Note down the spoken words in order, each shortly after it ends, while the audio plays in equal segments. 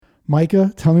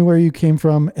Maika, tell me where you came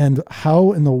from and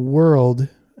how in the world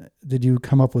did you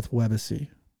come up with Webacy?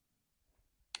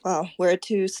 Wow, where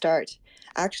to start?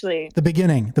 Actually, The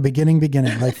beginning,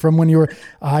 like from when you were,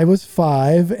 I was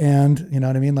 5 and you know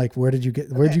what I mean? Like, where'd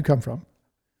okay. you come from?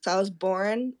 So I was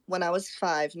born when I was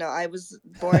 5. No, I was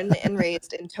born and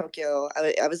raised in Tokyo.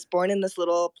 I was born in this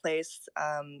little place,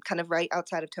 kind of right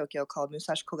outside of Tokyo called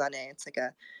Musashi Kogane. It's like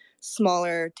a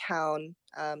smaller town.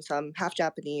 So I'm half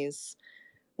Japanese.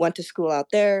 Went to school out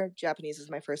there. Japanese is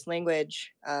my first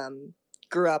language.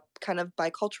 Grew up kind of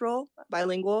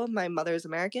bilingual. My mother is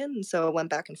American, and so I went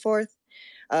back and forth.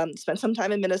 Spent some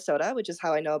time in Minnesota, which is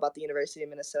how I know about the University of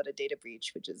Minnesota data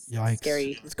breach, which is Yikes.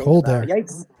 scary to It's think cold about. there.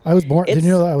 Yikes. I was born. Did you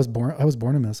know It's that I was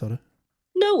born in Minnesota?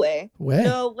 no way. Way.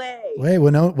 No way. Way.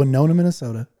 Winona,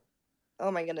 Minnesota.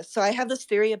 Oh my goodness. So I have this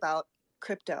theory about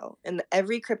crypto. In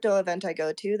every crypto event I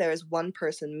go to, there is one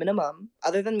person minimum,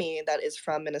 other than me, that is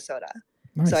from Minnesota.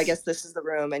 So I Nice. guess this is the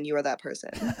room and you are that person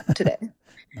today.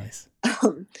 Nice.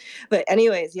 Um, but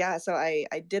anyways, yeah, so I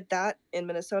did that in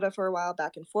Minnesota for a while,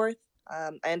 back and forth.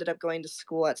 I ended up going to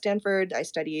school at Stanford. I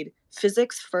studied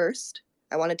physics first.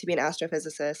 I wanted to be an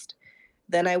astrophysicist.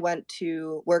 Then I went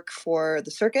to work for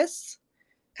the circus,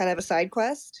 kind of a side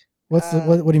quest. What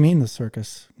do you mean the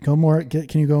circus?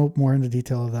 Can you go more into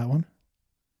detail of that one?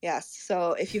 Yes,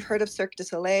 so if you've heard of Cirque du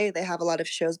Soleil, they have a lot of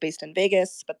shows based in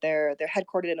Vegas, but they're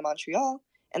headquartered in Montreal,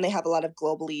 and they have a lot of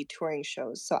globally touring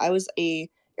shows. So I was a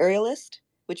aerialist,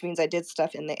 which means I did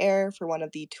stuff in the air for one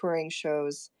of the touring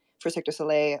shows for Cirque du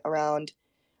Soleil around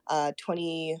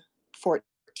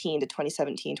 2014 to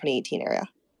 2017, 2018 area.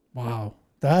 Wow.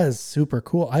 That is super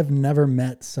cool. I've never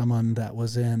met someone that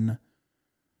was in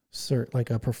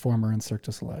like a performer in Cirque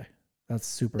du Soleil. That's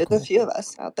super There's a cool. few of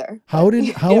us out there, How but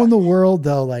did how yeah. in the world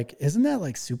though, like isn't that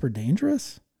like super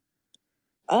dangerous?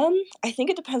 I think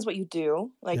it depends what you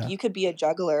do. Like Yeah. you could be a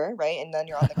juggler, right? And then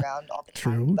you're on the ground all the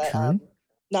time. True, But true.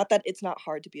 not that it's not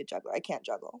hard to be a juggler. I can't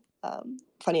juggle.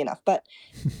 Funny enough. But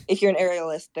if you're an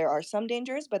aerialist, there are some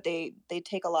dangers, but they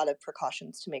take a lot of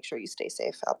precautions to make sure you stay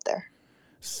safe out there.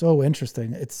 So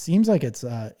interesting. It seems like it's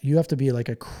you have to be like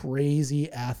a crazy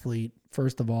athlete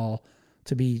first of all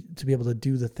to be able to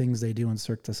do the things they do in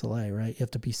Cirque du Soleil, right? You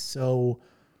have to be so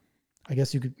I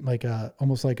guess you could like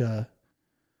almost like a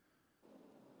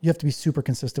you have to be super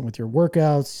consistent with your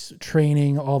workouts,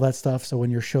 training, all that stuff. So when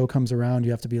your show comes around,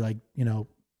 you have to be like,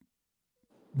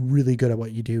 really good at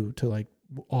what you do to like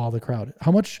all the crowd.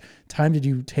 How much time did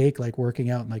you take like working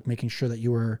out and like making sure that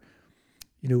you were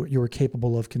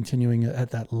capable of continuing at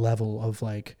that level of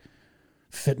like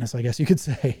fitness, I guess you could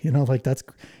say, like that's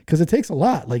because it takes a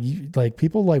lot. Like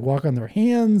people like walk on their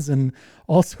hands and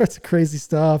all sorts of crazy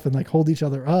stuff and like hold each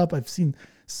other up. I've seen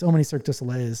so many Cirque du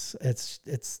Soleils. It's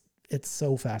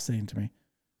so fascinating to me.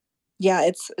 Yeah,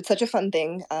 it's such a fun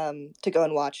thing to go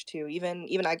and watch too. Even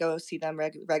I go see them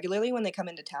regularly when they come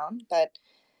into town. But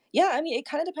yeah, I mean, it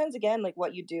kind of depends again, like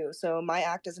what you do. So my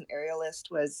act as an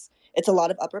aerialist was it's a lot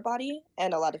of upper body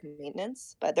and a lot of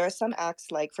maintenance. But there are some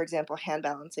acts like, for example, hand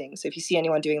balancing. So if you see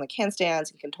anyone doing like handstands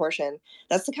and contortion,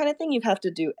 that's the kind of thing you have to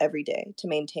do every day to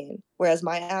maintain. Whereas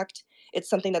my act, it's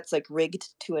something that's like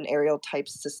rigged to an aerial type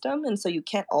system, and so you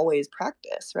can't always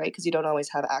practice, right? Because you don't always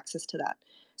have access to that.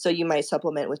 So you might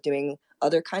supplement with doing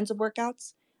other kinds of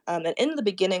workouts. And in the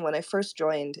beginning, when I first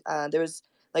joined, there was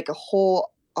like a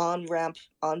whole on ramp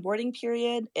onboarding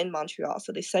period in Montreal.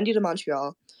 So they send you to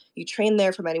Montreal. You train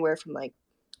there from anywhere from like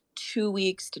 2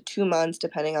 weeks to 2 months,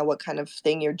 depending on what kind of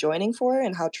thing you're joining for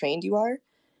and how trained you are.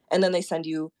 And then they send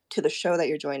you to the show that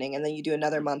you're joining. And then you do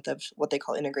another month of what they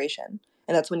call integration.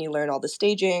 And that's when you learn all the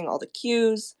staging, all the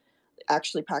cues,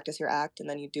 actually practice your act, and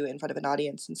then you do it in front of an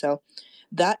audience. And so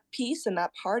that piece and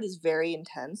that part is very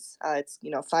intense. It's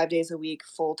 5 days a week,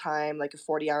 full time, like a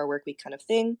 40-hour work week kind of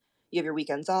thing. You have your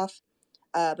weekends off.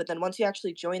 But then once you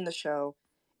actually join the show,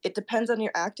 it depends on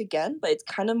your act again, but it's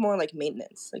kind of more like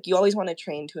maintenance. Like you always want to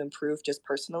train to improve just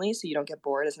personally so you don't get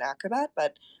bored as an acrobat.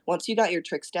 But once you got your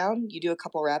tricks down, you do a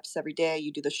couple reps every day,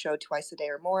 you do the show twice a day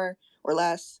or more or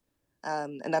less.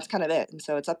 And that's kind of it. And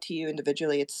so it's up to you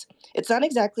individually. It's not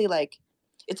exactly like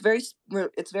it's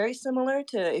very similar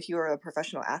to if you were a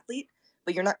professional athlete,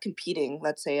 but you're not competing,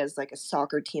 let's say, as like a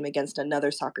soccer team against another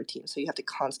soccer team. So you have to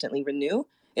constantly renew.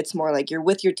 It's more like you're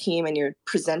with your team and you're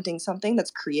presenting something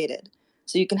that's created.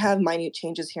 So you can have minute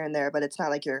changes here and there, but it's not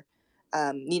like you're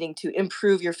needing to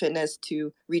improve your fitness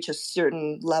to reach a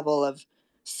certain level of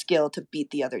skill to beat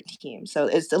the other team. So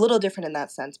it's a little different in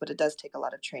that sense, but it does take a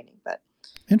lot of training. But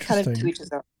kind of to Interesting. each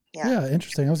his own. Yeah. Yeah,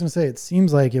 interesting. I was going to say, it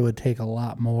seems like it would take a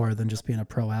lot more than just being a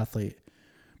pro athlete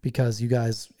because you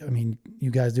guys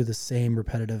do the same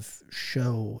repetitive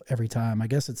show every time. I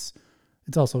guess it's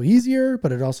It's also easier,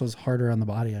 but it also is harder on the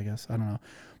body, I guess. I don't know.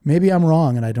 Maybe I'm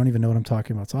wrong and I don't even know what I'm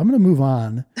talking about. So I'm going to move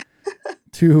on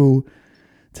to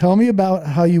tell me about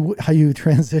how you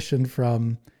transitioned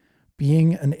from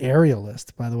being an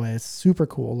aerialist. By the way, it's super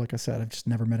cool. Like I said, I've just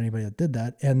never met anybody that did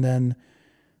that. And then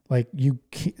like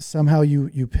somehow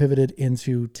you pivoted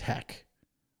into tech.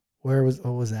 What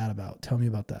was that about? Tell me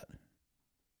about that.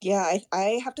 Yeah,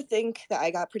 I have to think that I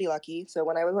got pretty lucky. So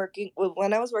when I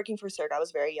was working for Cirque, I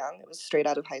was very young. It was straight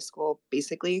out of high school,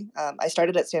 basically. I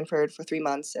started at Stanford for 3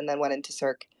 months and then went into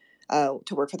Cirque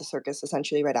to work for the circus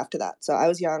essentially right after that. So I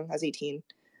was young, I was 18.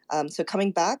 So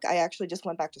coming back, I actually just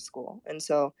went back to school. And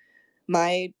so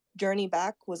my journey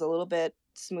back was a little bit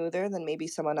smoother than maybe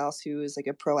someone else who is like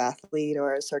a pro athlete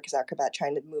or a circus acrobat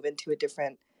trying to move into a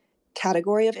different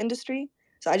category of industry.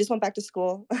 So I just went back to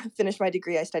school, finished my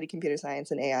degree. I studied computer science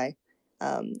and AI.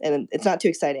 And it's not too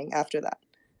exciting after that.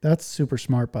 That's super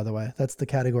smart, by the way. That's the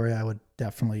category I would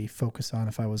definitely focus on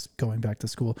if I was going back to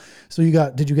school. So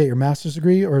did you get your master's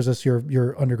degree or is this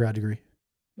your undergrad degree?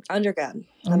 Undergrad.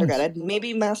 Oh, Undergrad. nice. I'd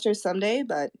maybe master's someday,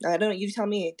 but I don't know. You tell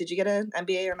me. Did you get an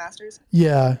MBA or master's?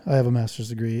 Yeah, I have a master's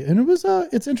degree, and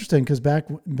it's interesting because back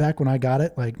when I got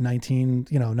it, like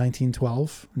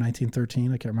 1912,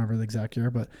 1913, I can't remember the exact year,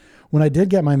 but when I did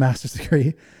get my master's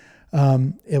degree,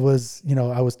 it was,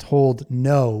 I was told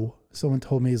no. Someone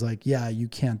told me, he's like, yeah, you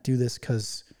can't do this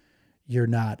because you're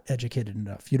not educated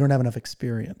enough. You don't have enough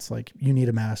experience. Like you need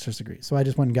a master's degree. So I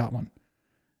just went and got one,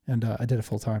 and I did it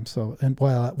full time. So and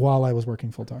while I was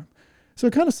working full time, so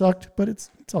it kind of sucked, but it's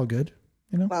all good.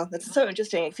 Wow, that's so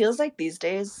interesting. It feels like these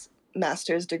days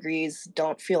master's degrees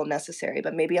don't feel necessary,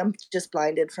 but maybe I'm just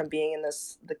blinded from being in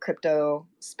the crypto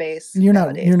space You're not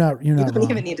nowadays. you're not you're You not don't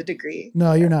even wrong. need a degree.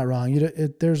 No, Yeah. you're not wrong.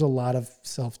 There's a lot of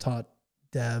self-taught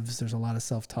devs. There's a lot of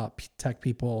self-taught tech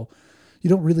people. You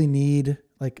don't really need,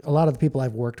 like, a lot of the people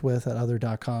I've worked with at other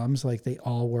 .coms, like they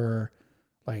all were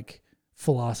like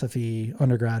philosophy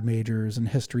undergrad majors and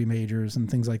history majors and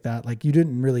things like that. Like it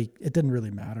didn't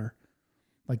really matter.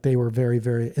 Like they were very,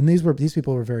 very, and these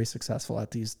people were very successful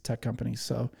at these tech companies.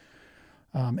 So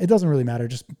it doesn't really matter.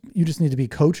 You just need to be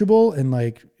coachable and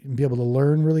like be able to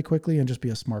learn really quickly and just be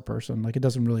a smart person. Like a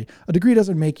degree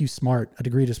doesn't make you smart. A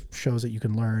degree just shows that you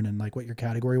can learn, and like what your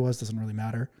category was doesn't really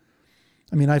matter.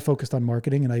 I mean, I focused on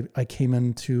marketing, and I came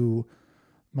into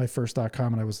my first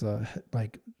 .com and I was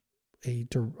like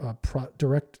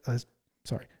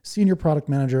senior product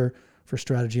manager for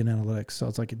strategy and analytics. So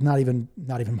it's like not even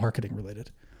marketing related.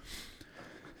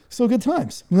 So good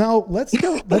times. Now let's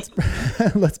go.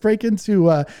 Let's break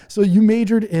into. So you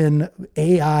majored in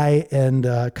AI and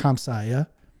comp sci, yeah?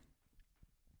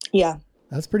 Yeah.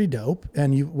 That's pretty dope.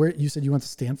 And you said you went to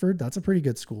Stanford. That's a pretty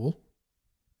good school,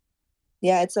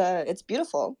 Yeah, it's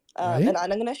beautiful. right? And I'm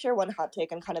gonna share one hot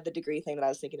take on kind of the degree thing that I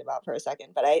was thinking about for a second.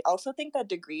 But I also think that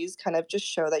degrees kind of just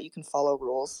show that you can follow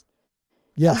rules.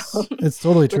 Yes, it's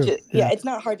totally Which true. is, yeah, it's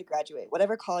not hard to graduate.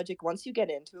 Whatever college, like, once you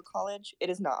get into a college, it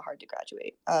is not hard to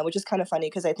graduate. Which is kind of funny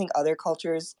because I think other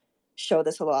cultures show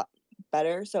this a lot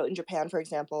better. So in Japan, for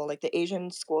example, like the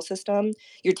Asian school system,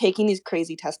 you're taking these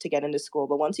crazy tests to get into school,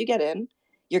 but once you get in,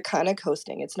 you're kind of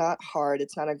coasting. It's not hard.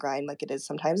 It's not a grind like it is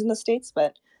sometimes in the States.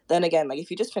 But then again, like if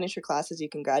you just finish your classes, you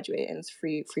can graduate, and it's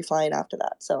free flying after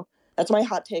that. So that's my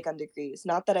hot take on degrees.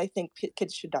 Not that I think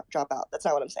kids should drop out. That's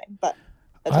not what I'm saying, but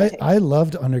that's my take. I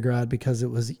loved undergrad because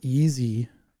it was easy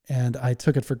and I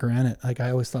took it for granted. Like I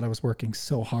always thought I was working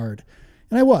so hard,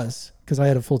 and I was, because I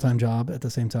had a full-time job at the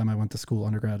same time I went to school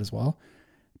undergrad as well.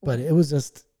 But it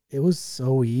was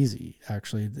so easy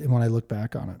actually. When I look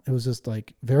back on it, it was just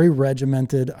like very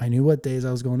regimented. I knew what days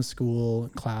I was going to school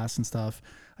and class and stuff.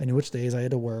 I knew which days I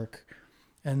had to work,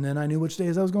 and then I knew which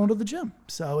days I was going to the gym.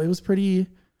 So it was pretty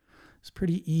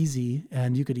easy,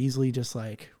 and you could easily just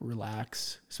like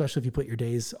relax, especially if you put your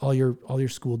days, all your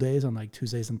school days on like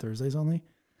Tuesdays and Thursdays only.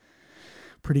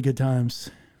 Pretty good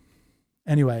times.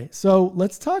 Anyway, so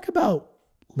let's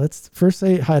first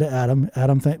say hi to Adam.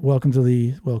 Adam, welcome to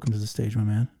the stage, my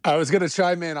man. I was gonna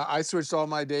chime in. I switched all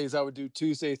my days. I would do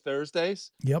Tuesday,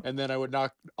 Thursdays. Yep. And then I would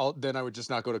just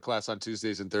not go to class on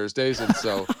Tuesdays and Thursdays. And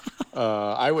so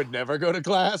I would never go to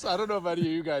class. I don't know if any of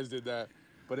you guys did that,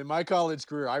 but in my college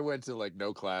career, I went to like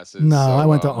no classes. No, so, I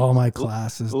went to all my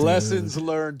classes. Lessons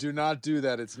learned. Do not do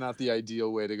that. It's not the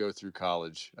ideal way to go through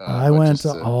college. I went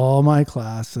to all my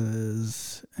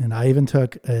classes, and I even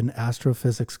took an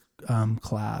astrophysics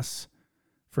class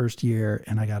first year,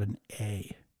 and I got an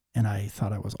A, and I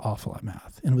thought I was awful at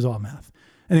math, and it was all math.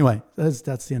 Anyway, that's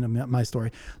the end of my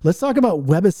story. Let's talk about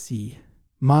Webacy.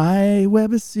 My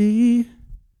Webacy.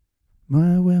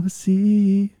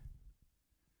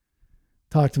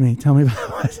 Talk to me. Tell me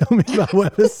about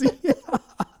Webacy.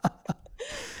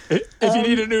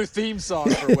 need a new theme song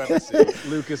for Webacy.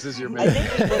 Lucas is your I man.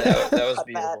 think we will That was cut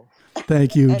beautiful.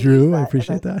 Thank you, and use Drew. I that as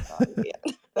appreciate our that. song at the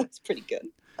end. That's pretty good.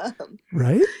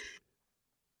 Right?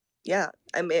 Yeah,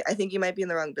 I think you might be in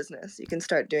the wrong business. You can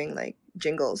start doing like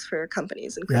jingles for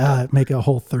companies and crypto. Yeah, make a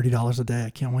whole $30 a day. I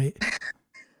can't wait.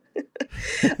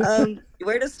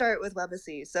 Where to start with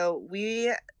Webacy? So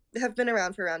we have been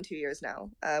around for around 2 years now.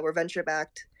 We're venture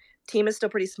backed. Team is still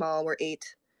pretty small. We're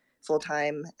 8 full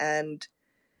time, and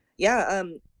yeah,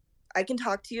 I can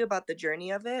talk to you about the journey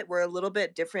of it. We're a little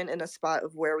bit different in a spot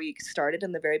of where we started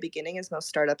in the very beginning, as most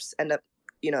startups end up,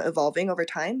 evolving over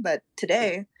time. But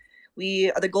today,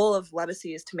 the goal of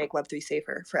Webacy is to make Web3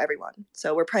 safer for everyone.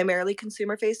 So we're primarily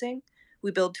consumer facing.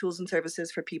 We build tools and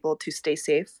services for people to stay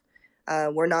safe.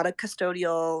 We're not a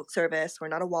custodial service. We're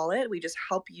not a wallet. We just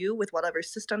help you with whatever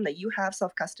system that you have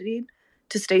self-custodied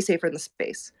to stay safer in the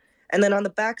space. And then on the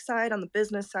back side, on the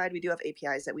business side, we do have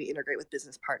APIs that we integrate with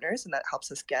business partners, and that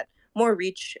helps us get more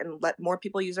reach and let more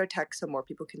people use our tech so more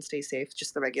people can stay safe,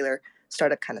 just the regular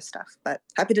startup kind of stuff. But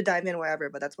happy to dive in wherever,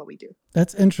 but that's what we do.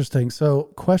 That's interesting.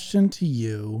 So, question to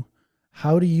you,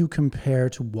 how do you compare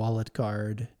to Wallet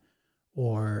Guard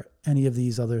or any of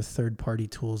these other third-party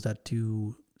tools that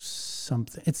do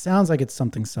something? It sounds like it's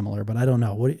something similar, but I don't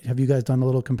know. What have you guys done a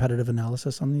little competitive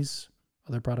analysis on these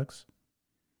other products?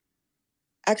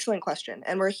 Excellent question.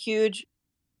 And we're huge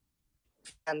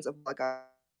fans of Wallet Guard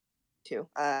too.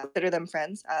 Consider them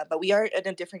friends, but we are in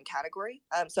a different category.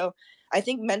 So I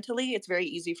think mentally it's very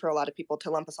easy for a lot of people to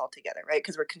lump us all together, right?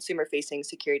 Because we're consumer-facing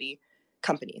security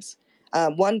companies.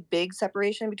 One big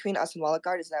separation between us and Wallet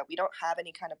Guard is that we don't have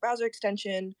any kind of browser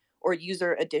extension or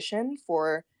user addition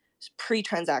for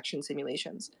pre-transaction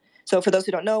simulations. So for those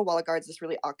who don't know, Wallet Guard is this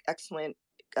really excellent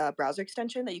browser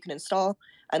extension that you can install,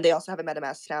 and they also have a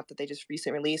MetaMask Snap that they just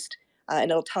recently released.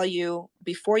 And it'll tell you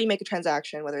before you make a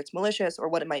transaction whether it's malicious or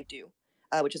what it might do,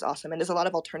 which is awesome. And there's a lot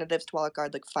of alternatives to Wallet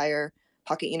Guard like Fire,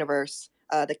 Pocket Universe.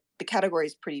 The category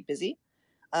is pretty busy.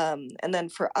 And then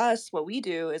for us, what we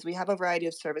do is we have a variety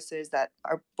of services that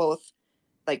are both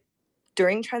like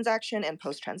during transaction and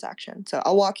post transaction. So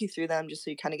I'll walk you through them just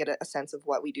so you kind of get a sense of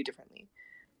what we do differently.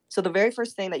 So the very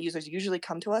first thing that users usually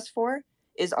come to us for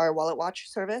is our Wallet Watch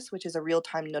service, which is a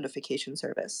real-time notification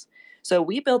service. So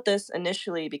we built this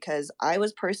initially because I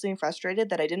was personally frustrated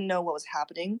that I didn't know what was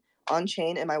happening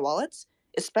on-chain in my wallets,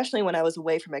 especially when I was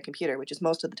away from my computer, which is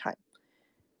most of the time.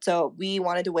 So we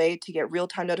wanted a way to get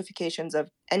real-time notifications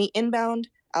of any inbound,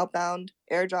 outbound,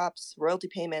 airdrops, royalty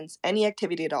payments, any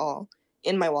activity at all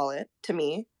in my wallet to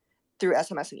me through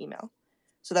SMS and email.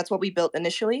 So that's what we built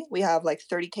initially. We have like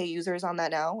 30K users on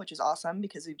that now, which is awesome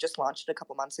because we've just launched it a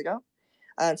couple months ago.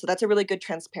 So that's a really good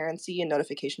transparency and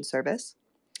notification service.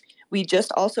 We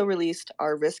just also released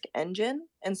our risk engine.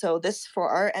 And so this, for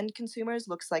our end consumers,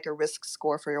 looks like a risk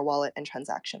score for your wallet and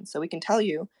transactions. So we can tell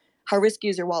you how risky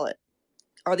is your wallet.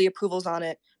 Are the approvals on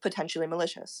it potentially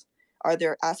malicious? Are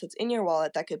there assets in your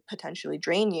wallet that could potentially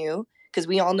drain you? Because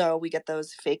we all know we get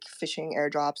those fake phishing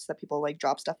airdrops that people like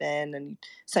drop stuff in and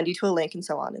send you to a link and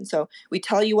so on. And so we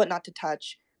tell you what not to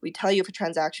touch. We tell you if a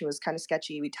transaction was kind of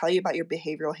sketchy. We tell you about your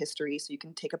behavioral history so you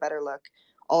can take a better look,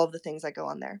 all of the things that go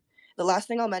on there. The last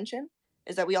thing I'll mention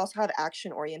is that we also have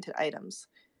action-oriented items.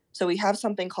 So we have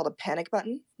something called a panic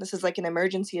button. This is like an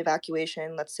emergency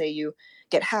evacuation. Let's say you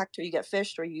get hacked or you get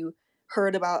phished or you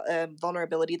heard about a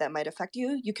vulnerability that might affect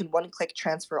you. You can one-click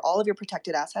transfer all of your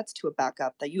protected assets to a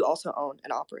backup that you also own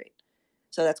and operate.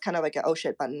 So that's kind of like an oh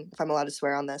shit button, if I'm allowed to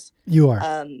swear on this. You are.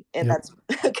 And Yep. that's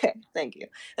okay. Thank you.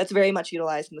 That's very much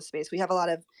utilized in the space. We have a lot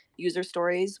of user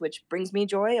stories, which brings me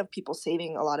joy of people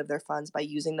saving a lot of their funds by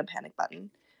using the panic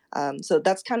button. So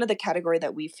that's kind of the category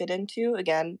that we fit into.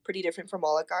 Again, pretty different from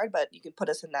Wallet Guard, but you can put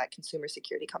us in that consumer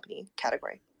security company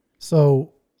category.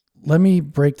 So let me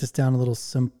break this down a little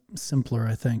simpler,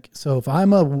 I think. So if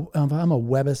I'm a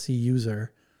Webacy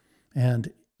user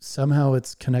and somehow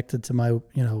it's connected to my,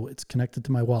 it's connected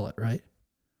to my wallet, right?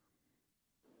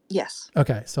 Yes.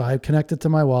 Okay. So I connect it to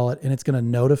my wallet and it's going to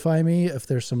notify me if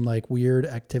there's some like weird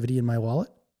activity in my wallet.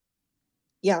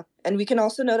 Yeah. And we can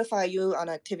also notify you on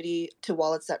activity to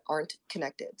wallets that aren't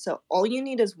connected. So all you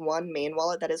need is one main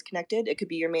wallet that is connected. It could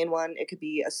be your main one. It could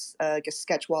be like a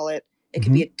sketch wallet. It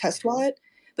could be a test wallet.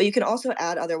 But you can also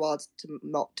add other wallets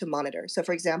to monitor. So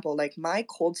for example, like my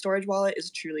cold storage wallet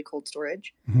is truly cold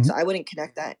storage. So I wouldn't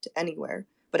connect that to anywhere.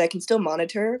 But I can still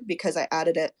monitor because I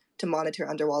added it to monitor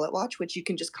under Wallet Watch, which you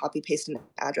can just copy paste an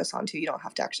address onto. You don't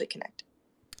have to actually connect.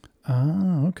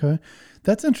 Oh, okay.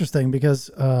 That's interesting because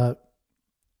I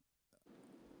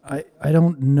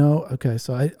don't know. Okay,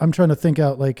 so I'm trying to think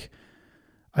out like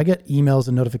I get emails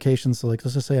and notifications. So like,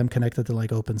 let's just say I'm connected to like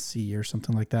OpenSea or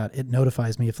something like that. It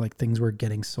notifies me if like things were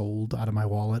getting sold out of my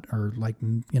wallet or like,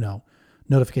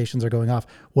 notifications are going off.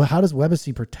 Well, how does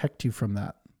Webacy protect you from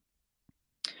that?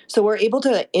 So we're able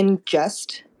to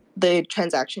ingest the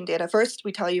transaction data. First,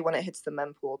 we tell you when it hits the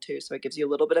mempool too, so it gives you a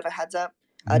little bit of a heads up,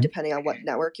 depending on what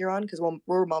network you're on, because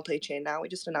we're multi-chain now. We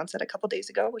just announced that a couple days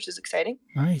ago, which is exciting.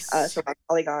 Nice. So my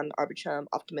Polygon, Arbitrum,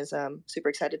 Optimism, super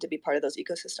excited to be part of those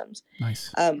ecosystems.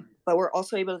 Nice. But we're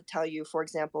also able to tell you, for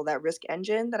example, that risk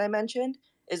engine that I mentioned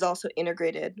is also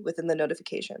integrated within the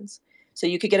notifications. So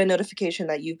you could get a notification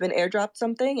that you've been airdropped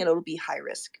something and it'll be high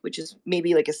risk, which is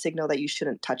maybe like a signal that you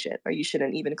shouldn't touch it or you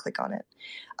shouldn't even click on it.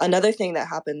 Another thing that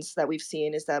happens that we've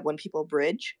seen is that when people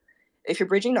bridge, if you're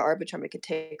bridging to Arbitrum, it could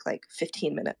take like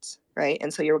 15 minutes, right?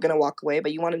 And so you're going to walk away,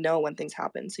 but you want to know when things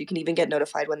happen. So you can even get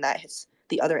notified when that hits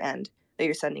the other end that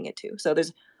you're sending it to. So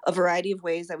there's a variety of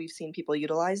ways that we've seen people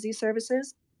utilize these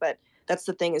services, but that's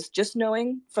the thing, is just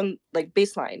knowing from like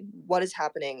baseline what is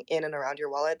happening in and around your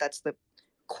wallet. That's the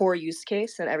core use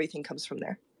case, and everything comes from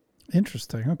there.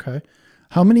 Interesting. Okay.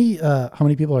 How many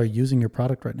people are using your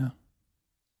product right now?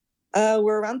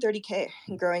 We're around 30K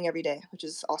and growing every day, which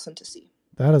is awesome to see.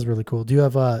 That is really cool. Do you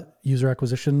have user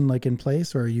acquisition like in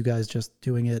place, or are you guys just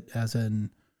doing it as in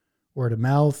word of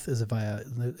mouth? Is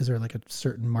there like a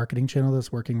certain marketing channel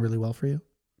that's working really well for you?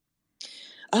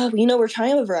 We're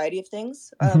trying a variety of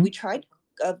things. Mm-hmm. We tried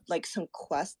like some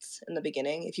quests in the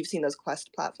beginning, if you've seen those quest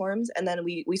platforms, and then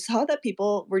we saw that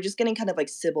people were just getting kind of like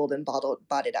sibbled and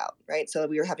botted out, right? So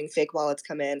we were having fake wallets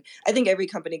come in. I think every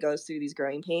company goes through these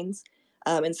growing pains,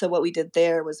 and so what we did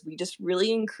there was we just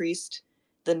really increased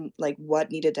the like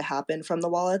what needed to happen from the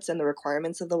wallets and the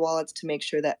requirements of the wallets to make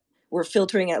sure that we're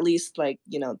filtering at least like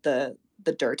the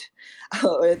dirt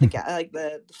or like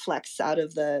the flex out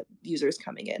of the users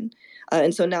coming in.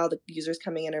 And so now the users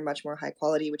coming in are much more high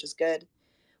quality, which is good.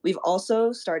 We've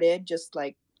also started just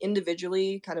like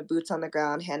individually, kind of boots on the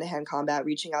ground, hand to hand combat,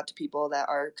 reaching out to people that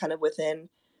are kind of within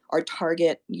our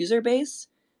target user base,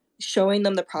 showing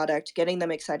them the product, getting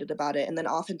them excited about it. And then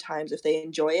oftentimes, if they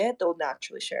enjoy it, they'll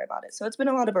naturally share about it. So it's been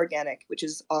a lot of organic, which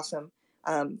is awesome.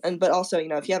 But also,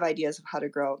 if you have ideas of how to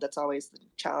grow, that's always the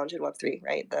challenge in Web3,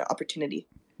 right? The opportunity.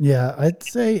 Yeah, I'd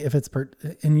say if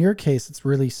in your case, it's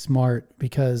really smart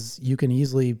because you can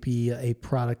easily be a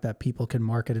product that people can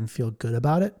market and feel good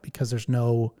about it because there's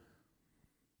no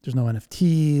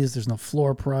NFTs, there's no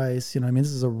floor price. I mean,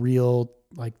 this is a real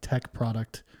like tech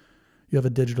product. You have a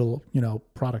digital,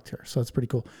 product here. So that's pretty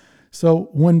cool. So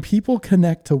when people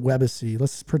connect to Webacy,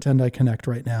 let's pretend I connect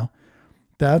right now.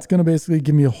 That's going to basically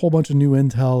give me a whole bunch of new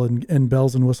intel and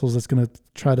bells and whistles. That's going to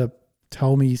try to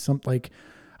tell me something like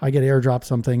I get airdrop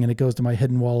something and it goes to my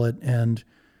hidden wallet and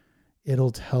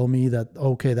it'll tell me that,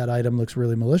 okay, that item looks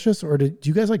really malicious. Or do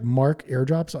you guys like mark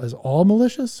airdrops as all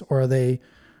malicious, or is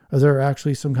there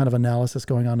actually some kind of analysis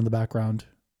going on in the background?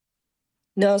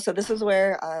 No, so this is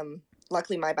where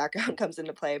luckily my background comes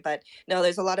into play, but no,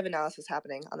 there's a lot of analysis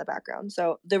happening on the background.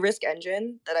 So the risk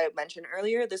engine that I mentioned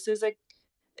earlier,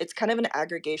 it's kind of an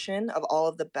aggregation of all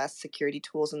of the best security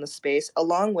tools in the space,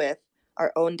 along with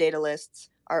our own data lists,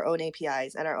 our own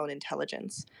APIs, and our own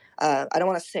intelligence. I don't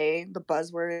want to say the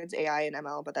buzzwords AI and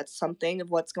ML, but that's something of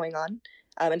what's going on.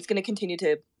 And it's going to continue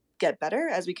to get better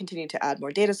as we continue to add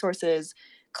more data sources,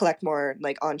 collect more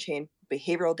like on-chain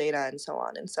behavioral data, and so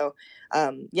on. And so,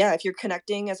 yeah, if you're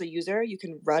connecting as a user, you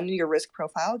can run your risk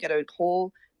profile, get a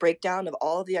whole breakdown of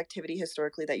all of the activity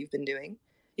historically that you've been doing.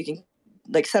 You can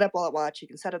like set up wallet watch, you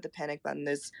can set up the panic button.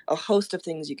 There's a host of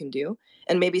things you can do,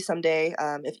 and maybe someday,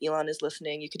 if Elon is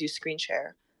listening, you could do screen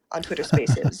share on Twitter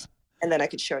Spaces, and then I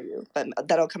could show you, but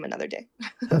that'll come another day.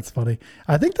 That's funny.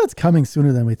 I think that's coming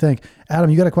sooner than we think. Adam,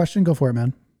 you got a question? Go for it,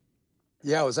 man.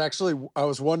 Yeah, I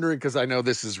was wondering because I know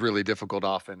this is really difficult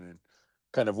often in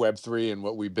kind of Web3 and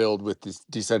what we build with this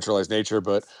decentralized nature,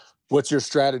 but what's your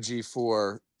strategy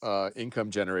for income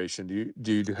generation?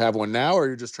 Do you have one now, or are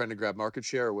you just trying to grab market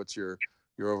share, or what's your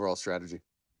overall strategy?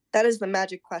 That is the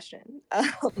magic question.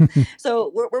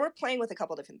 So we're playing with a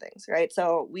couple different things, right?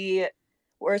 So we're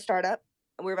a startup,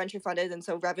 and we're venture funded, and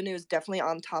so revenue is definitely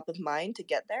on top of mind to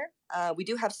get there. We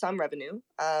do have some revenue,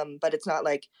 but it's not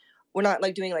like we're not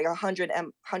like doing like 100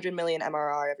 million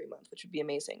MRR every month, which would be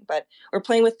amazing. But we're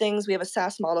playing with things. We have a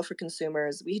SaaS model for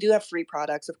consumers. We do have free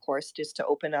products, of course, just to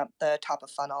open up the top of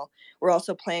funnel. We're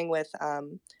also playing with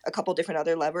a couple different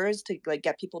other levers to like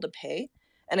get people to pay.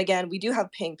 And again, we do have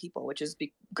paying people, which is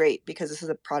great because this is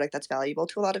a product that's valuable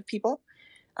to a lot of people.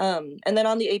 And then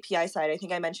on the API side, I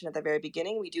think I mentioned at the very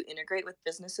beginning, we do integrate with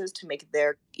businesses to make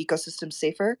their ecosystem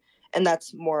safer and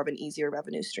that's more of an easier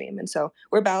revenue stream. And so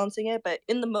we're balancing it, but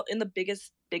in the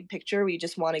biggest big picture, we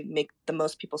just want to make the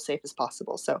most people safe as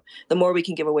possible. So the more we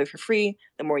can give away for free,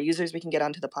 the more users we can get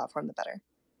onto the platform, the better.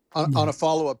 On Yeah. a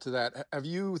follow up to that, have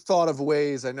you thought of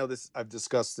ways? I know this.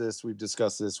 We've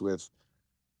discussed this with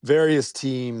various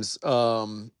teams,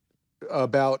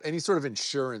 about any sort of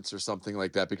insurance or something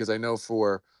like that, because I know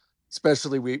for,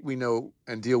 especially we know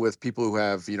and deal with people who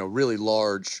have, really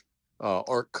large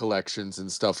art collections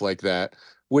and stuff like that,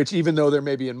 which, even though they're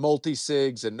maybe in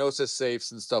multi-sigs and gnosis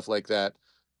safes and stuff like that,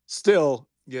 still,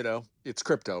 it's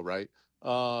crypto, right?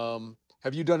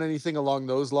 Have you done anything along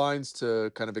those lines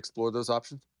to kind of explore those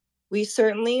options? We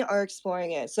certainly are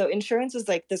exploring it. So insurance is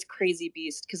like this crazy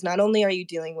beast because not only are you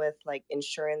dealing with like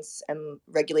insurance and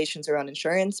regulations around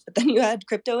insurance, but then you add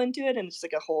crypto into it, and it's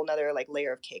like a whole nother like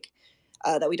layer of cake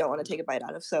that we don't want to take a bite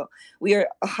out of. So we are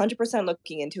 100%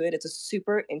 looking into it. It's a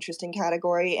super interesting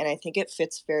category, and I think it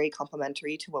fits very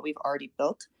complementary to what we've already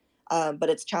built. But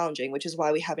it's challenging, which is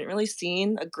why we haven't really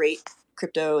seen a great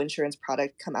crypto insurance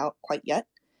product come out quite yet.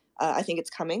 I think it's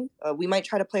coming. We might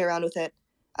try to play around with it.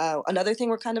 Another thing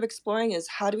we're kind of exploring is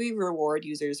how do we reward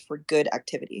users for good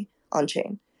activity on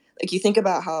chain? Like you think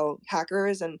about how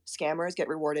hackers and scammers get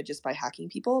rewarded just by hacking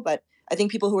people, but I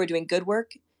think people who are doing good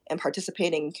work and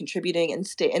participating, contributing,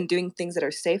 and doing things that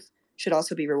are safe should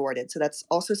also be rewarded. So that's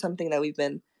also something that we've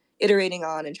been iterating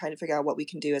on and trying to figure out what we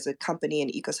can do as a company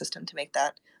and ecosystem to make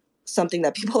that something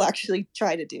that people actually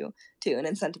try to do too, and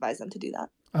incentivize them to do that.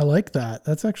 I like that.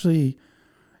 That's actually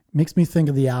makes me think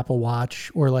of the Apple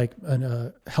Watch or like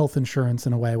a health insurance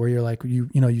in a way where you're like, you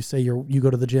say you go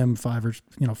to the gym 4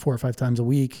 or 5 times a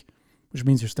week, which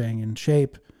means you're staying in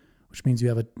shape, which means you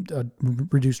have a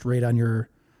reduced rate on your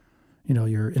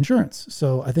insurance.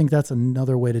 So I think that's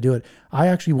another way to do it. I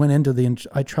actually went into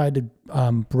I tried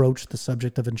to broach the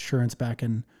subject of insurance back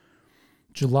in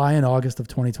July and August of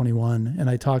 2021. And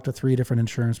I talked to 3 different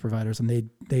insurance providers, and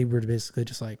they were basically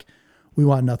just like, we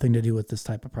want nothing to do with this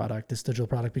type of product, this digital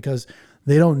product, because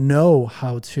they don't know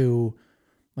how to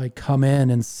like come in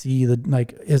and see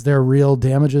is there real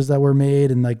damages that were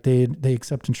made, and like they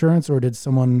accept insurance, or did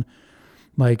someone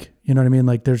like, you know what I mean?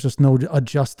 Like there's just no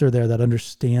adjuster there that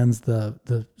understands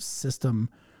the system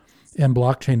and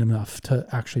blockchain enough to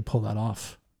actually pull that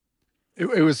off.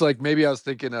 It was like, maybe I was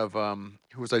thinking of,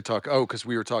 who was I talking? Oh, because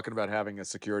we were talking about having a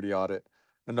security audit,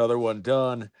 another one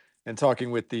done, and talking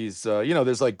with these.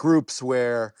 There's like groups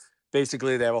where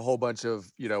basically they have a whole bunch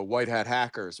of white hat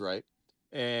hackers, right?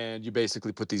 And you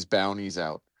basically put these bounties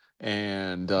out,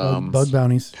 and Bug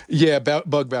bounties. yeah,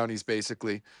 bug bounties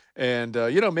basically. And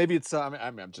maybe it's,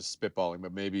 I'm just spitballing,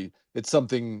 but maybe it's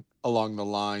something along the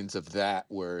lines of that,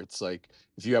 where it's like,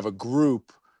 if you have a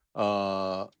group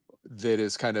that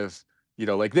is kind of,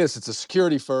 like this, it's a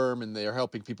security firm and they're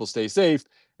helping people stay safe,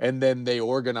 and then they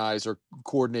organize or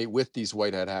coordinate with these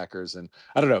white hat hackers. And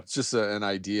I don't know, it's just an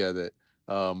idea that,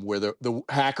 where the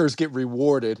hackers get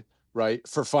rewarded, right,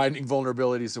 for finding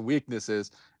vulnerabilities and weaknesses,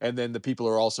 and then the people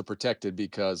are also protected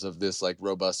because of this like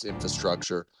robust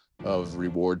infrastructure of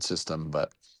reward system.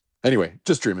 But anyway,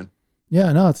 just dreaming.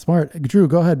 Yeah, no, it's smart. Drew,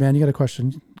 go ahead, man. You got a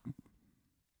question?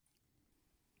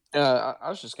 I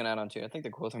was just gonna add on to. I think the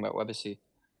cool thing about Webacy,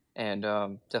 and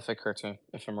definitely correct me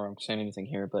if I'm wrong saying anything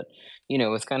here, but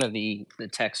with kind of the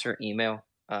text or email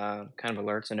kind of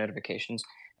alerts and notifications,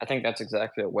 I think that's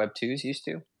exactly what Web 2 is used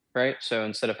to, right? So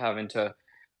instead of having to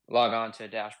log on to a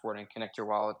dashboard and connect your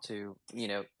wallet to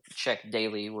check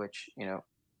daily, which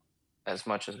as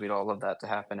much as we'd all love that to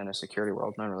happen in a security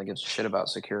world, no one really gives a shit about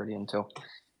security until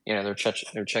they're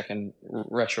checking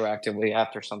retroactively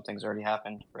after something's already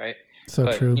happened, right? So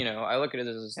But true. I look at it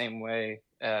as the same way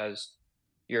as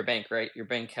your bank, right? Your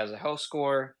bank has a health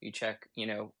score. You check,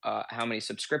 how many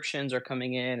subscriptions are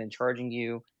coming in and charging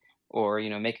you, or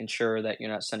making sure that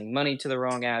you're not sending money to the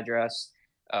wrong address.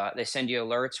 They send you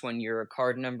alerts when your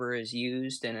card number is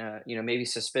used in a maybe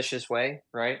suspicious way,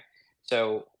 right?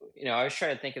 So I always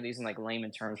try to think of these in like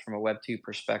layman terms from a Web 2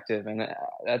 perspective, and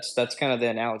that's kind of the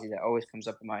analogy that always comes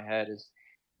up in my head is,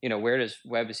 where does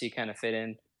Webacy kind of fit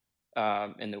in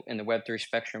the Web 3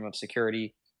 spectrum of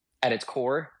security at its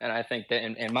core? And I think that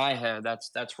in my head,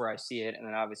 that's where I see it. And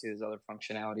then obviously there's other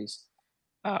functionalities,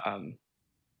 um,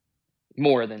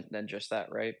 more than just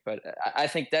that, right? But I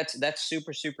think that's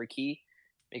super super key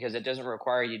because it doesn't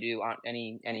require you to do on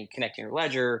any connecting your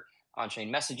ledger,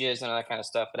 on-chain messages, and all that kind of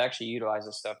stuff. It actually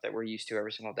utilizes stuff that we're used to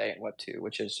every single day in Web 2,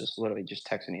 which is just literally just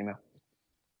text and email.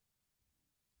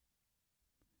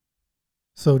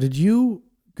 So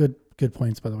good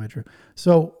points, by the way, Drew.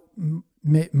 So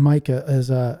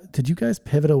Micah, did you guys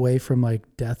pivot away from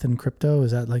like death and crypto?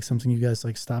 Is that like something you guys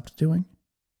like stopped doing?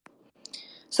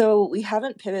 So we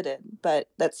haven't pivoted, but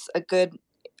that's a good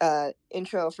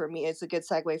intro for me. It's a good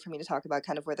segue for me to talk about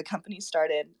kind of where the company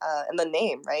started and the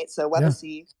name, right? So Yeah.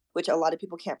 Webacy, which a lot of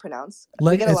people can't pronounce.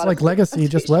 We get a It's lot of like weird legacy,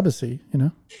 just pronunciation. Webacy, you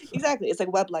know? So, Exactly, it's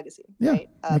like web legacy, yeah, right?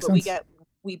 makes But we sense. get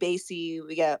Webacy,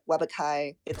 we get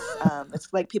Webakai. It's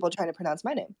like people trying to pronounce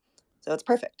my name, so it's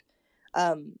perfect.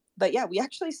 But yeah, we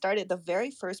actually started the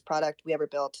very first product we ever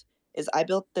built is I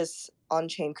built this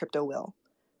on-chain crypto will.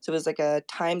 So it was like a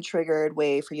time-triggered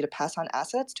way for you to pass on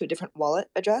assets to a different wallet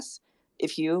address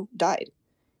if you died,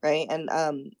 right?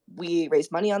 And we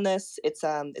raised money on this. It's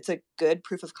a good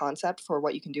proof of concept for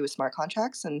what you can do with smart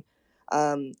contracts, and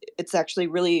it's actually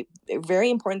really a very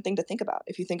important thing to think about.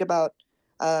 If you think about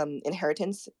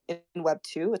inheritance in Web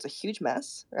 2, it's a huge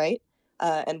mess, right?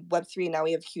 And Web 3, now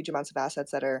we have huge amounts of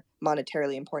assets that are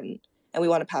monetarily important, and we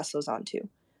want to pass those on too.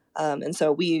 And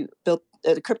so we built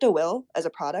the crypto will as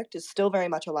a product is still very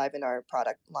much alive in our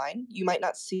product line. You might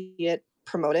not see it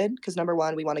promoted because number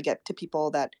one, we want to get to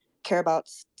people that care about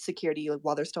security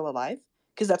while they're still alive,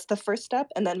 because that's the first step,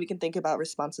 and then we can think about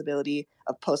responsibility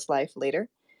of post life later.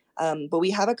 But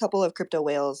we have a couple of crypto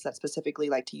whales that specifically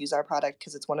like to use our product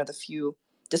because it's one of the few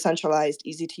decentralized,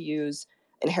 easy to use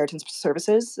inheritance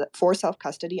services for self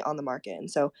custody on the market. And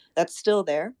so that's still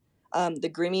there. The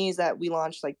Grimmies that we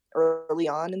launched like early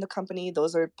on in the company,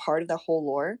 those are part of the whole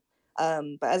lore.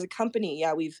 But as a company,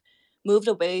 yeah, we've moved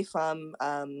away from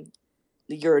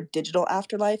your digital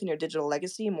afterlife and your digital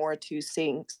legacy more to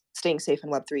staying safe in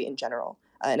Web3 in general.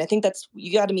 And I think that's,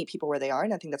 you got to meet people where they are.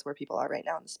 And I think that's where people are right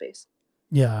now in the space.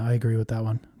 Yeah, I agree with that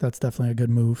one. That's definitely a good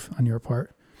move on your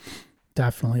part.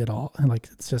 Definitely at all. And like,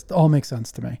 it's just all makes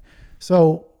sense to me.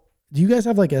 So do you guys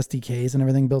have like SDKs and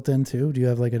everything built in too? Do you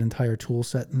have like an entire tool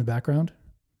set in the background?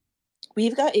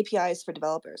 We've got APIs for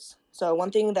developers. So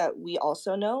one thing that we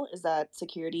also know is that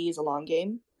security is a long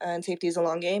game and safety is a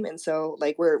long game. And so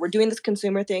like we're doing this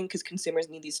consumer thing because consumers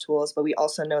need these tools, but we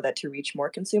also know that to reach more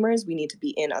consumers, we need to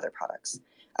be in other products.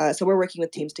 So we're working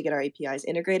with teams to get our APIs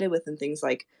integrated within things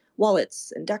like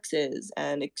wallets and dexes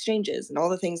and exchanges and all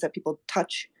the things that people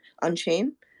touch on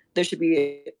chain. There should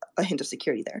be a hint of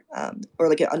security there, or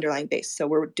like an underlying base. So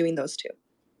we're doing those too.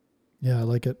 Yeah, I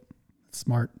like it.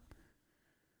 Smart.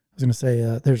 I was going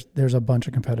to say there's a bunch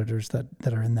of competitors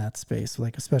that are in that space,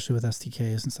 like especially with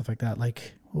SDKs and stuff like that.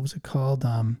 Like what was it called?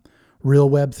 Real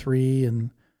Web 3,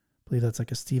 and I believe that's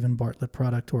like a Stephen Bartlett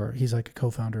product, or he's like a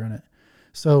co-founder in it.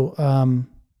 So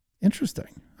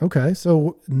interesting. Okay,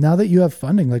 so now that you have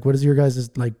funding, like what is your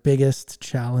guys' like biggest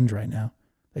challenge right now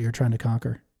that you're trying to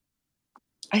conquer?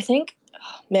 I think,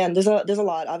 man, there's a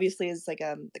lot. Obviously, it's like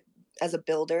as a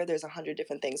builder, there's 100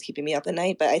 different things keeping me up at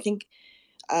night. But I think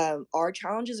our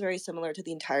challenge is very similar to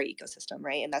the entire ecosystem,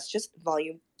 right? And that's just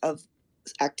volume of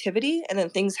activity and then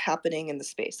things happening in the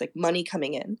space, like money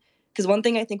coming in. Because one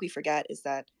thing I think we forget is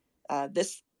that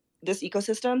this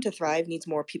ecosystem to thrive needs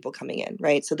more people coming in,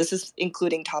 right? So this is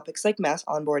including topics like mass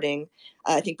onboarding.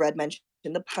 I think Brad mentioned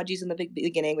the pudgies in the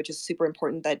beginning, which is super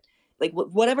important. That like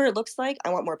whatever it looks like, I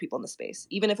want more people in the space,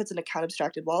 even if it's an account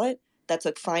abstracted wallet. That's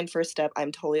a fine first step.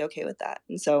 I'm totally okay with that.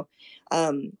 And so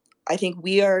I think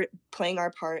we are playing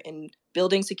our part in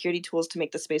building security tools to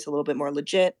make the space a little bit more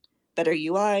legit, better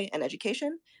UI and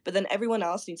education. But then everyone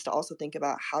else needs to also think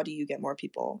about how do you get more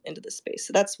people into this space.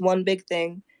 So that's one big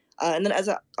thing. And then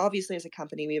obviously as a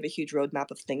company, we have a huge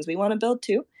roadmap of things we want to build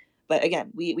too. But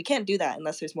again, we can't do that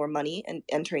unless there's more money and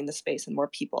entering the space and more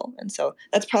people. And so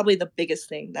that's probably the biggest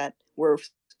thing that we're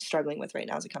struggling with right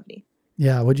now as a company.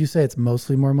 Yeah, would you say it's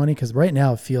mostly more money? Because right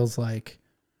now it feels like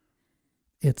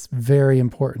it's very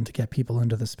important to get people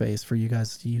into the space for you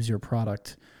guys to use your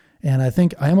product. And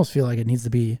I almost feel like it needs to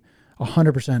be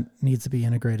 100% needs to be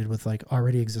integrated with like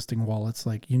already existing wallets.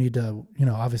 Like you need to,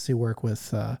 obviously work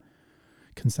with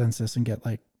Consensus and get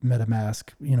like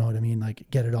MetaMask, you know what I mean? Like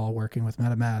get it all working with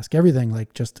MetaMask, everything,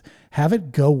 like just have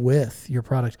it go with your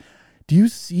product. Do you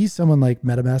see someone like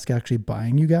MetaMask actually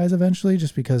buying you guys eventually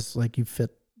just because like you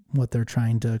fit what they're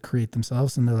trying to create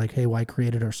themselves and they're like, hey, why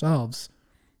create it ourselves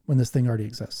when this thing already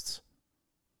exists?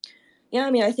 Yeah,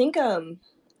 I mean, I think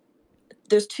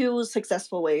there's two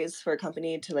successful ways for a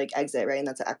company to like exit, right? And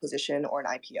that's an acquisition or an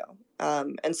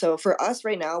IPO. And so for us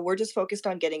right now, we're just focused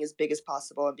on getting as big as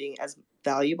possible and being as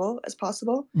valuable as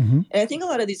possible. Mm-hmm. And I think a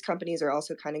lot of these companies are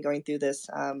also kind of going through this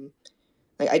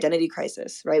like identity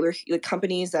crisis, right? We're like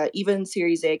companies that even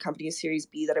Series A companies, Series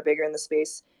B that are bigger in the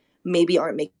space, maybe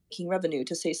aren't making revenue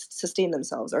to sustain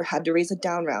themselves or had to raise a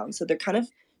down round. So they're kind of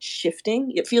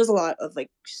shifting. It feels a lot of like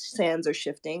sands are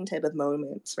shifting type of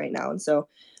moments right now. And so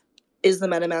is the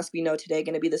MetaMask we know today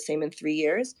going to be the same in 3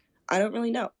 years? I don't really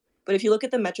know. But if you look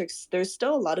at the metrics, there's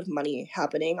still a lot of money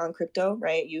happening on crypto,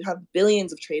 right? You have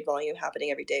billions of trade volume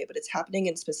happening every day, but it's happening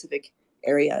in specific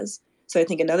areas. So I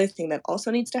think another thing that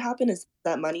also needs to happen is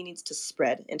that money needs to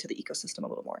spread into the ecosystem a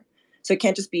little more. So it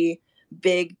can't just be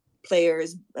big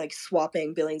players like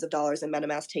swapping billions of dollars and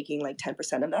MetaMask taking like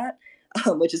 10% of that,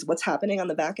 which is what's happening on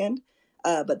the back end.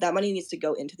 But that money needs to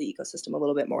go into the ecosystem a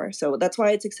little bit more. So that's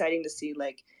why it's exciting to see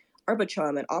like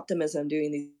Arbitrum and Optimism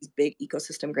doing these big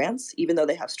ecosystem grants, even though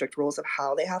they have strict rules of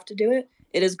how they have to do it.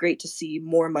 It is great to see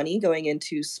more money going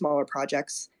into smaller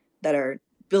projects that are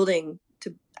building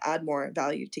to add more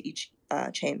value to each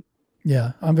chain.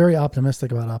 Yeah, I'm very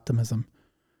optimistic about Optimism.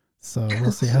 So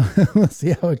we'll see how we'll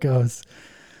see how it goes.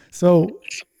 So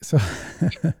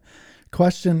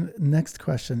next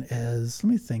question is,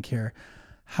 let me think here.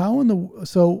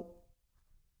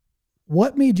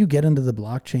 What made you get into the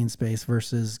blockchain space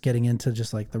versus getting into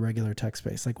just like the regular tech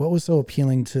space? Like, what was so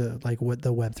appealing to like what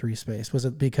the Web3 space? Was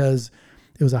it because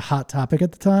it was a hot topic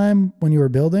at the time when you were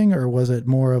building, or was it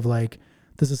more of like,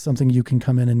 this is something you can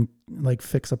come in and like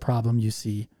fix a problem you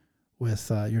see with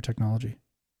your technology?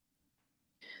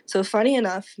 So funny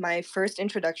enough, my first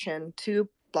introduction to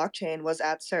blockchain was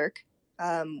at Cirque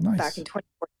back in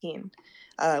 2014,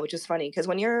 which is funny because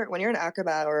when you're an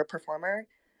acrobat or a performer,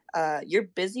 you're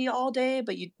busy all day,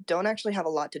 but you don't actually have a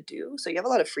lot to do. So you have a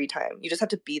lot of free time. You just have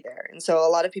to be there. And so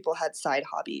a lot of people had side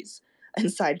hobbies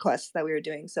and side quests that we were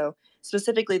doing. So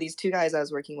specifically, these two guys I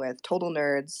was working with, total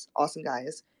nerds, awesome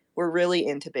guys, were really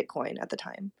into Bitcoin at the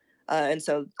time. And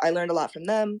so I learned a lot from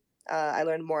them. I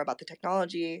learned more about the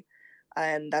technology,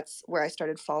 and that's where I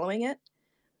started following it.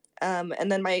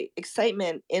 And then my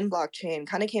excitement in blockchain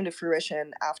kind of came to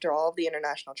fruition after all of the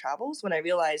international travels when I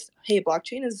realized, hey,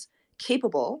 blockchain is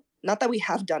capable, not that we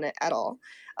have done it at all,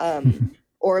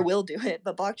 or will do it,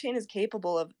 but blockchain is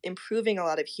capable of improving a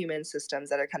lot of human systems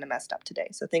that are kind of messed up today.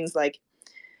 So things like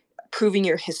proving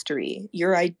your history,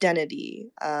 your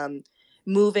identity,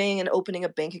 moving and opening a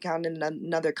bank account in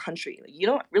another country. Like, you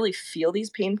don't really feel these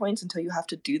pain points until you have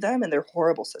to do them, and they're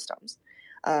horrible systems.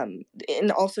 And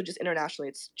also just internationally,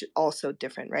 it's also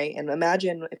different, right? And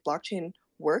imagine if blockchain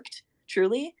worked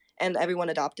truly and everyone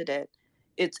adopted it.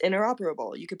 It's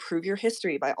interoperable. You could prove your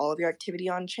history by all of your activity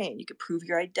on chain. You could prove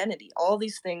your identity. All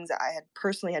these things that I had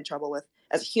personally had trouble with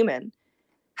as a human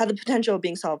had the potential of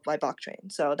being solved by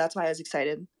blockchain. So that's why I was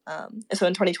excited. So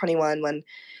in 2021,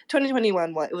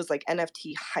 it was like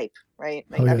NFT hype, right?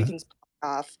 Like everything's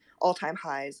off, all-time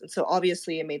highs. And so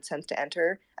obviously it made sense to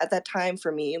enter at that time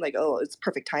for me. Like, oh, it's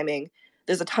perfect timing.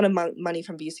 There's a ton of money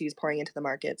from VCs pouring into the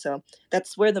market. So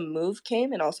that's where the move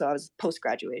came. And also I was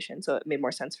post-graduation, so it made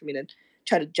more sense for me to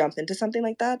try to jump into something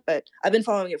like that. But I've been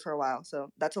following it for a while.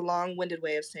 So that's a long-winded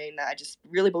way of saying that I just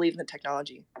really believe in the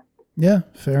technology. Yeah,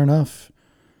 fair enough.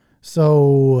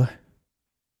 So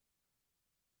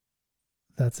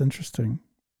that's interesting.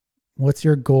 What's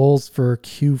your goals for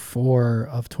Q4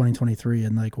 of 2023?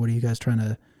 And like, what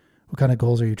kind of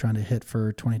goals are you trying to hit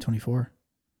for 2024?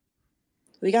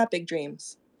 We got big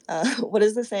dreams. What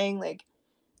is the saying? Like,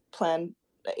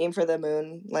 aim for the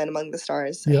moon, land among the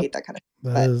stars. Yep. I hate that kind of.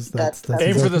 That's aim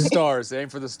exactly. For the stars. Aim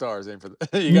for the stars. Aim for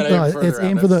the. You got to aim further. It's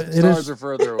aim out. for the stars are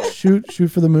further away. Shoot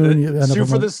for the moon. Shoot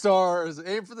for the stars.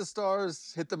 Aim for the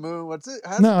stars. Hit the moon. What's it?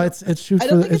 It's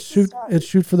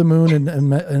shoot for the moon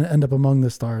and end up among the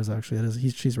stars. Actually, it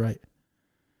is. She's right.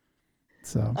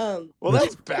 So well,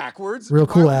 that's backwards. Real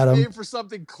cool, Adam. Aim for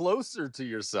something closer to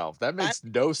yourself. That makes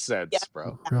no sense,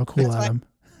 bro. Real cool, Adam.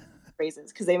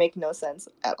 Phrases, because they make no sense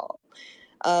at all.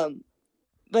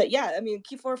 But yeah, I mean,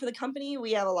 Q4 for the company,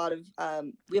 we have a lot of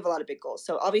big goals.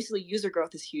 So obviously, user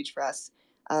growth is huge for us.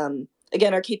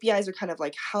 Again, our KPIs are kind of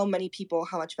like how many people,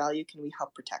 how much value can we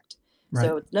help protect? Right.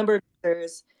 So it's number of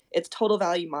users, it's total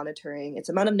value monitoring, it's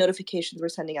amount of notifications we're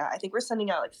sending out. I think we're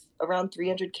sending out like around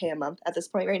 300K a month at this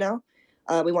point right now.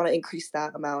 We want to increase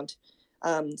that amount.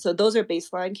 So those are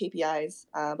baseline KPIs.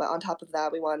 But on top of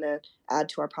that, we want to add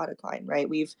to our product line, right?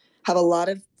 Have a lot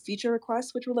of feature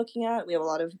requests, which we're looking at. We have a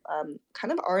lot of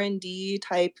kind of R&D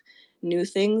type new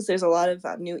things. There's a lot of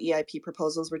new EIP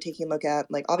proposals we're taking a look at.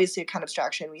 Like obviously account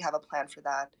abstraction, we have a plan for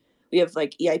that. We have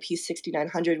like EIP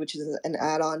 6900, which is an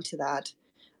add-on to that.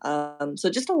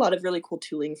 So just a lot of really cool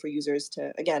tooling for users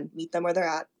to, again, meet them where they're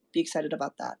at, be excited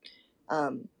about that.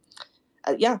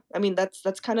 Yeah, I mean,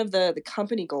 that's kind of the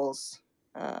company goals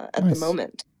at the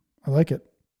moment. I like it.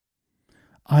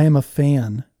 I am a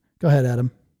fan. Go ahead,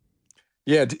 Adam.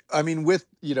 Yeah, I mean, with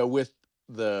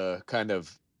the kind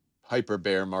of hyper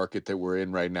bear market that we're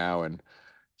in right now, and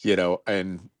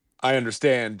and I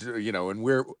understand,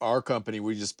 and our company,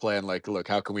 we just plan like, look,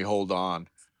 how can we hold on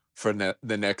for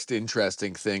the next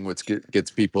interesting thing, which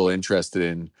gets people interested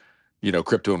in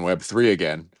crypto and Web3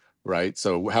 again, right?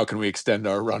 So how can we extend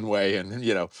our runway and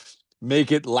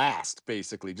make it last,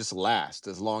 basically just last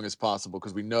as long as possible,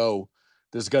 because we know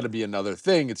there's got to be another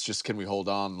thing. It's just, can we hold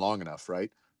on long enough,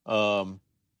 right? um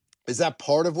is that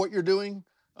part of what you're doing,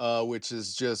 which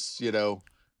is just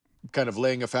kind of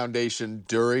laying a foundation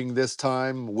during this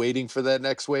time, waiting for that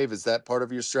next wave? Is that part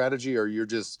of your strategy, or you're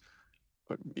just,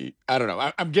 I don't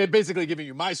know. I'm basically giving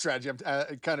you my strategy.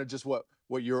 I'm kind of just what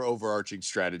your overarching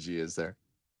strategy is there.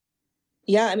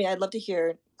 Yeah, I mean, I'd love to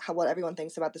hear what everyone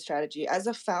thinks about the strategy. As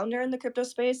a founder in the crypto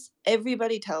space,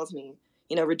 everybody tells me,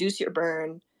 reduce your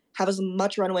burn, have as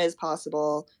much runway as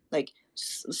possible, like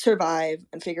survive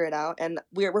and figure it out. And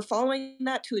we're following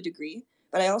that to a degree.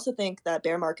 But I also think that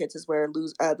bear markets is where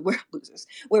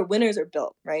where winners are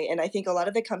built, right? And I think a lot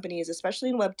of the companies, especially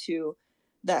in Web 2,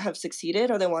 that have succeeded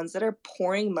are the ones that are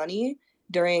pouring money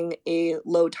during a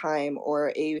low time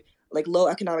or a low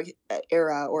economic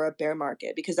era or a bear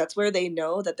market, because that's where they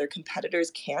know that their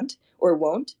competitors can't or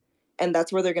won't, and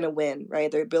that's where they're going to win,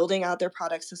 right? They're building out their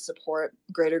products to support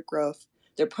greater growth.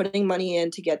 They're putting money in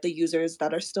to get the users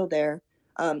that are still there.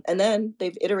 And then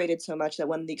they've iterated so much that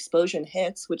when the explosion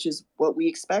hits, which is what we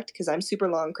expect, because I'm super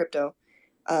long crypto,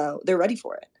 they're ready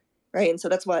for it, right? And so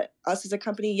that's what us as a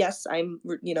company, yes, I'm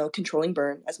controlling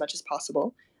burn as much as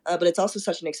possible, but it's also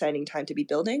such an exciting time to be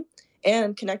building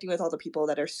and connecting with all the people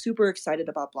that are super excited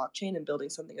about blockchain and building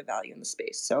something of value in the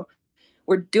space. So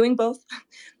we're doing both.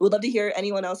 We'd love to hear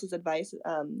anyone else's advice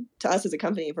to us as a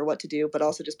company for what to do, but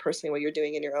also just personally what you're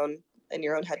doing in your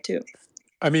own head too.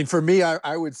 I mean, for me,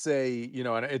 I would say,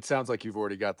 and it sounds like you've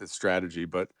already got this strategy,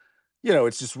 but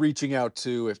it's just reaching out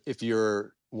to, if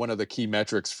you're, one of the key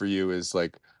metrics for you is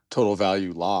like total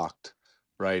value locked,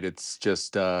 right? It's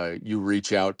just you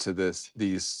reach out to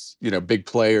these big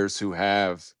players who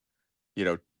have you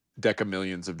know deca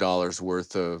millions of dollars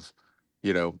worth of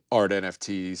art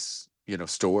NFTs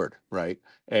stored, right?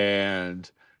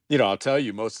 And I'll tell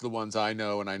you, most of the ones I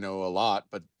know, and I know a lot,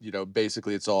 but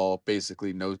basically it's all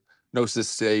basically no gnosis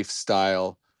safe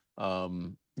style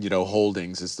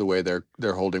holdings is the way they're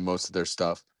holding most of their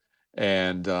stuff.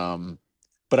 And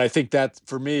but I think that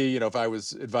for me, if I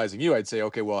was advising you, I'd say,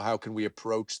 okay, well, how can we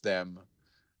approach them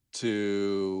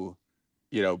to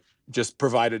you know, just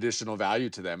provide additional value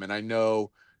to them? And I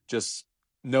know, just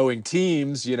knowing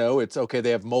teams, it's okay.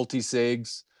 They have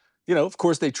multi-sigs. Of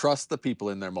course, they trust the people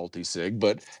in their multi-sig,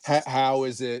 but how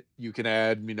is it you can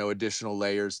add, additional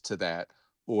layers to that,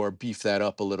 or beef that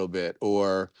up a little bit,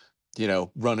 or,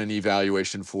 run an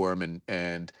evaluation for them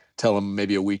and tell them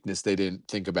maybe a weakness they didn't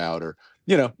think about, or,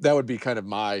 that would be kind of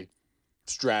my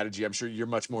strategy. I'm sure you're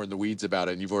much more in the weeds about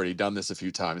it and you've already done this a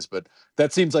few times, but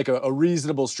that seems like a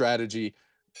reasonable strategy.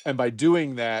 And by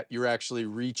doing that, you're actually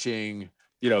reaching,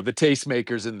 the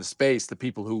tastemakers in the space, the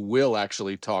people who will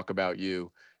actually talk about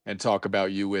you and talk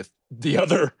about you with the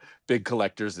other big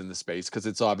collectors in the space, because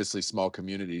it's obviously small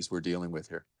communities we're dealing with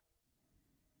here.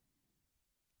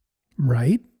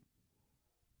 Right?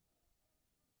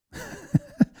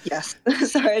 Yes.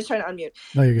 Sorry, I was trying to unmute.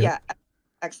 No, you're good. Yeah,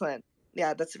 excellent.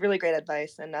 Yeah, that's really great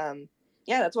advice. And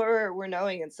yeah, that's what we're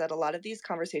knowing, is that a lot of these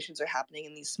conversations are happening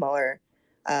in these smaller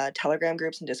Telegram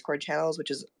groups and Discord channels, which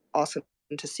is awesome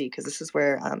to see, because this is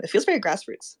where it feels very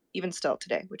grassroots, even still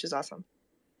today, which is awesome.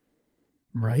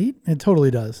 Right? It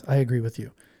totally does. I agree with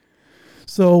you.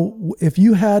 So if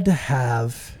you had to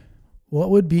have, what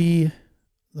would be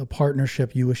the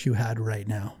partnership you wish you had right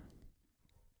now?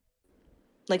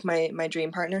 Like my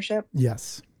dream partnership.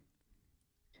 Yes.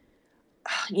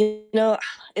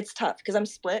 It's tough because I'm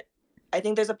split. I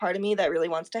think there's a part of me that really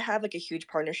wants to have like a huge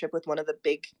partnership with one of the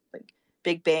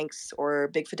big banks or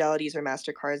big Fidelities or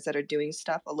MasterCards that are doing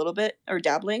stuff a little bit or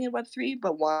dabbling in Web3,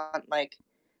 but want like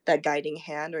that guiding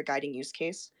hand or guiding use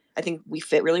case. I think we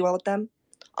fit really well with them.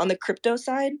 On the crypto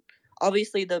side,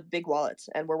 obviously the big wallets,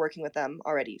 and we're working with them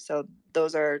already. So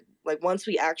those are like, once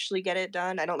we actually get it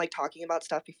done, I don't like talking about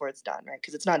stuff before it's done, right?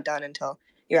 Because it's not done until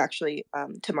you're actually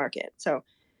to market. So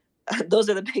those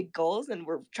are the big goals, and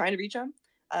we're trying to reach them.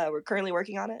 We're currently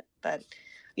working on it, but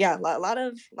yeah, a lot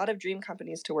of dream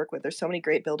companies to work with. There's so many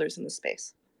great builders in the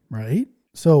space. Right.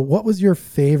 So what was your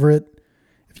favorite,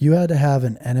 if you had to have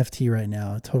an NFT right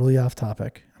now, totally off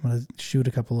topic, I'm going to shoot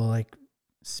a couple of like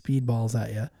speedballs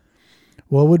at you.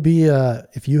 What would be,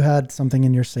 if you had something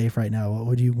in your safe right now, what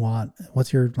would you want?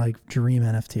 What's your like dream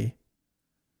NFT?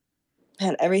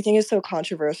 Man, everything is so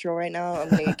controversial right now. I'm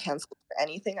gonna get canceled for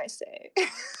anything I say.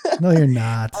 No, you're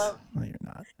not. um, No, you're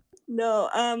not. no,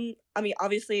 I mean,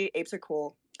 obviously apes are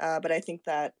cool, but I think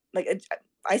that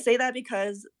I say that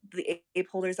because the ape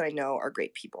holders that I know are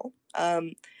great people.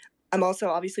 I'm also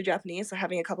obviously Japanese, so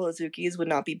having a couple of Zukis would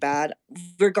not be bad.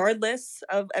 Regardless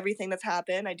of everything that's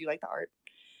happened, I do like the art.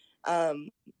 Um,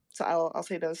 so I'll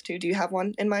say those two. Do you have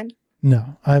one in mind?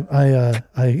 No, I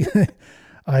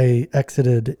I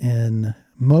exited in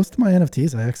most of my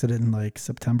NFTs. I exited in like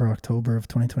September, October of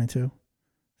 2022.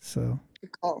 So,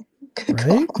 Good call. Good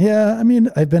right? call. Yeah, I mean,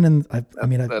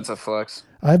 That's a flex.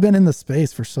 I've been in the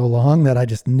space for so long that I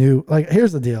just knew, like,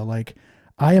 here's the deal. Like,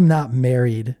 I am not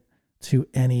married to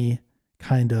any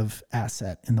kind of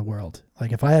asset in the world.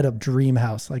 Like, if I had a dream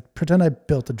house, like, pretend I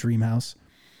built a dream house.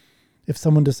 If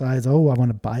someone decides, oh, I want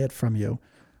to buy it from you,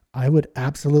 I would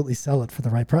absolutely sell it for the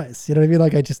right price. You know what I mean?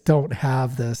 Like, I just don't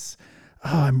have this,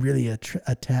 oh, I'm really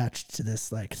attached to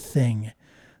this, like, thing.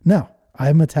 No,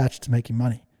 I'm attached to making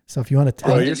money. So if you want to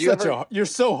Bro, tell, you're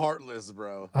so heartless,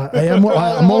 bro. I am.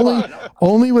 I'm Hold only on.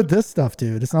 only with this stuff,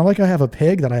 dude. It's not like I have a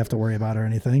pig that I have to worry about or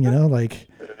anything. You know, like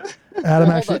Adam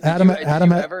Well, actually. hold on. Did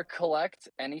you ever collect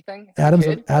anything as a kid?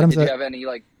 Like, Adam's did you a. have any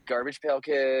like garbage pail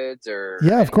kids or Yeah,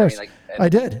 of any? I mean, course. like, I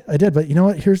did. But you know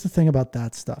what? Here's the thing about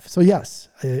that stuff. So yes,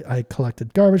 I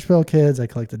collected Garbage Pail Kids. I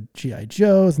collected GI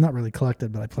Joes. Not really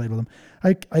collected, but I played with them.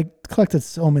 I collected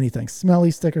so many things.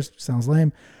 Smelly stickers sounds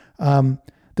lame.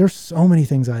 There's so many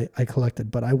things I collected,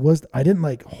 but I didn't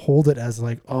like hold it as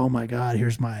like, oh my God,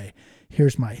 here's my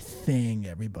thing,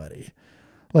 everybody.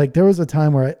 Like there was a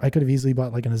time where I could have easily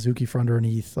bought like an Azuki for under an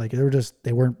ETH. Like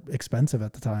they weren't expensive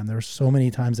at the time. There were so many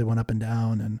times they went up and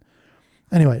down. And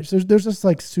anyway, so there's just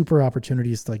like super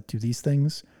opportunities to like do these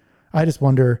things. I just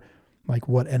wonder like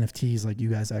what NFTs like you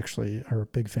guys actually are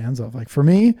big fans of. Like for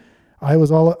me, I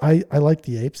liked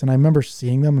the apes, and I remember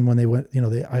seeing them, and when they went,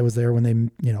 I was there when they,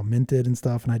 minted and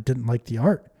stuff, and I didn't like the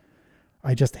art.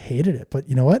 I just hated it. But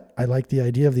you know what? I like the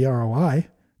idea of the ROI,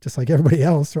 just like everybody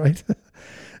else, right?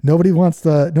 No one wants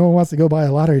to go buy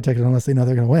a lottery ticket unless they know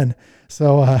they're going to win.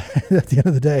 So at the end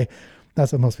of the day,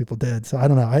 that's what most people did. So I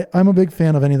don't know. I'm a big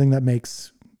fan of anything that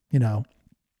makes, 5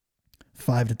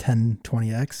 to 10,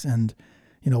 20x. And,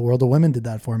 World of Women did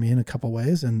that for me in a couple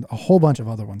ways, and a whole bunch of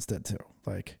other ones did too.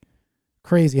 Like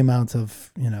crazy amounts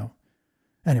of,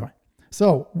 anyway.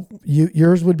 So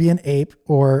yours would be an ape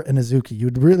or an Azuki.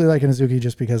 You'd really like an Azuki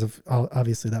just because of,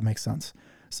 obviously that makes sense.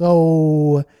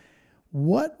 So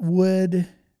what would,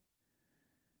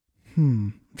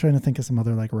 I'm trying to think of some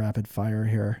other like rapid fire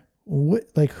here. Who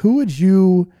would I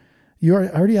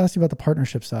already asked you about the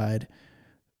partnership side.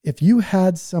 If you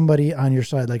had somebody on your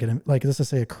side, like let's just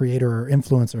say a creator or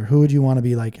influencer, who would you want to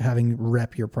be like having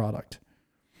rep your product?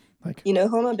 Like, who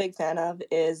I'm a big fan of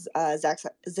is Zach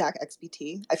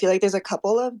XBT. I feel like there's a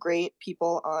couple of great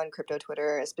people on crypto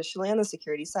Twitter, especially on the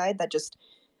security side, that just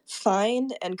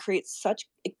find and create such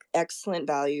excellent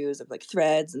values of like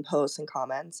threads and posts and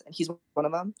comments, and he's one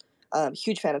of them.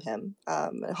 Huge fan of him.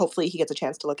 Hopefully he gets a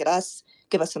chance to look at us,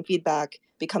 give us some feedback,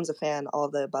 becomes a fan, all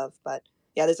of the above. But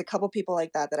yeah, there's a couple people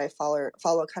like that I follow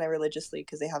kind of religiously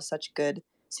because they have such good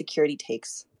security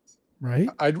takes. Right.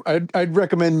 I'd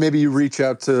recommend maybe you reach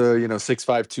out to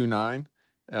 6529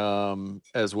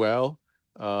 as well,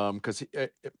 because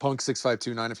Punk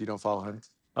 6529 if you don't follow him.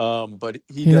 But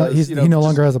he no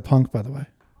longer has a punk, by the way.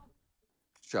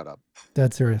 Shut up.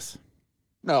 Dead serious.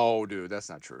 No, dude, that's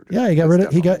not true. Dude. Yeah, he got rid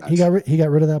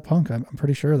of that punk. I'm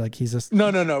pretty sure. Like he's just no.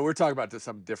 We're talking about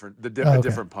some different, a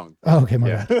different punk. Oh, okay, my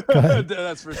bad. Go ahead.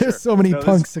 That's for sure. There's so many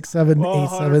punks, 6, 7, 8,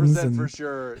 7s, and for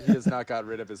sure he has not got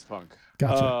rid of his punk.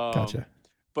 Gotcha.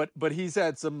 But he's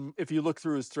had some. If you look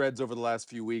through his threads over the last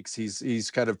few weeks, he's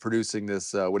kind of producing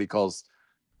this what he calls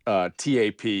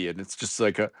TAP, and it's just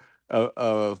like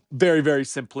a very very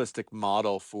simplistic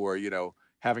model for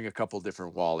having a couple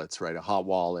different wallets, right? A hot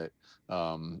wallet,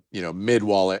 mid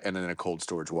wallet, and then a cold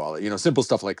storage wallet. Simple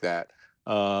stuff like that.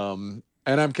 And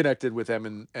I'm connected with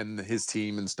him and his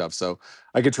team and stuff, so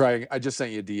I could try. I just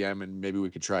sent you a DM, and maybe we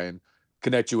could try and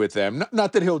connect you with them.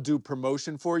 Not that he'll do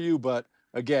promotion for you, but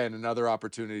again, another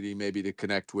opportunity maybe to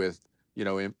connect with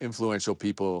influential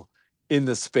people in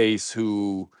the space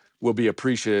who will be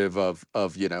appreciative of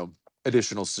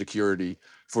additional security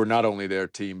for not only their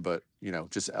team but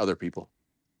just other people.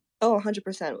 Oh,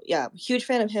 100%. Yeah, huge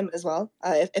fan of him as well.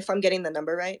 If I'm getting the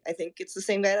number right, I think it's the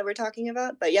same guy that we're talking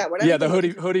about. But yeah, the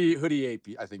hoodie ape.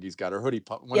 I think he's got, or hoodie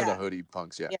punk, one of the hoodie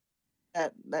punks. Yeah.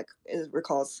 That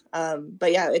recalls.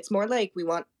 But yeah, it's more like we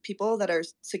want people that are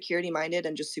security minded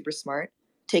and just super smart,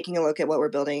 taking a look at what we're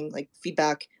building, like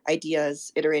feedback,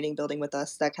 ideas, iterating, building with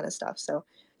us, that kind of stuff. So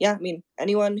yeah, I mean,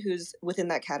 anyone who's within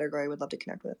that category would love to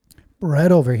connect with.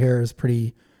 Brett over here is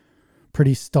pretty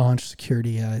staunch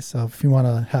security guy. So if you want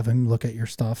to have him look at your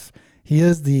stuff, he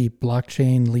is the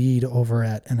blockchain lead over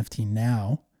at NFT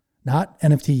Now, not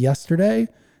NFT Yesterday,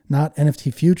 not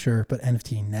NFT future, but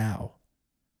NFT now.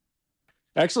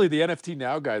 Actually, the NFT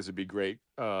now guys would be great.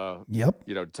 Yep.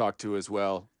 To talk to as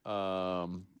well.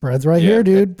 Bread's right here,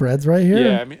 dude. Bread's right here.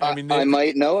 Yeah, I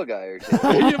might know a guy or two.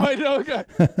 You might know a guy.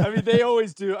 I mean, they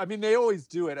always do. They always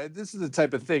do it. This is the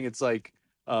type of thing. It's like,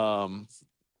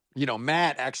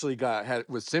 Matt actually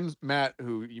was Sims. Matt,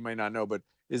 who you might not know, but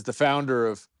is the founder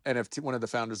of NFT, one of the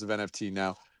founders of NFT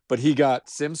now. But he got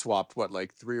sim swapped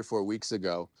like 3 or 4 weeks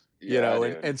ago.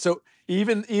 And so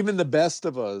even the best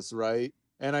of us, right?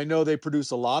 And I know they produce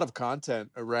a lot of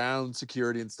content around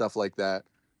security and stuff like that.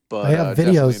 But they have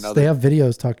videos. They have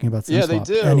videos talking about sim swap.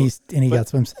 They do. And he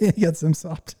gets sim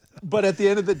swapped. But at the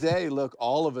end of the day, look,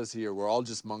 all of us here, we're all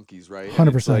just monkeys, right?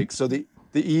 100%. Like, so the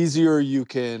easier you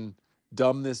can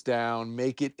dumb this down,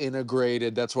 make it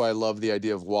integrated. That's why I love the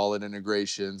idea of wallet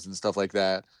integrations and stuff like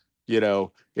that.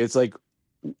 It's like,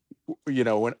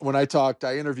 when I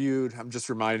interviewed, I'm just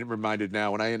reminded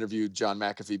now, when I interviewed John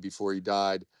McAfee before he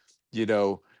died,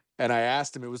 and I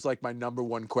asked him, it was like my number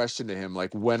one question to him,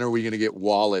 like, when are we going to get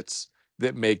wallets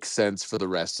that make sense for the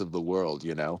rest of the world,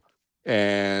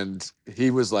 And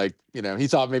he was like, he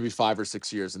thought maybe 5 or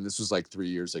 6 years, and this was like 3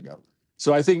 years ago.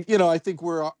 So I think,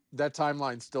 that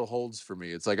timeline still holds for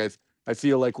me. It's like, I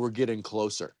feel like we're getting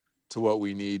closer to what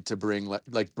we need to bring,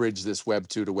 like bridge this Web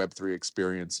 2 to Web 3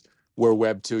 experience, where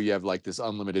Web 2, you have like this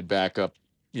unlimited backup,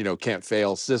 can't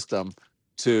fail system,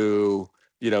 to,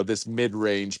 this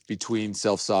mid-range between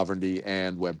self-sovereignty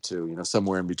and Web 2,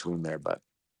 somewhere in between there. But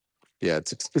yeah,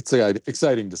 it's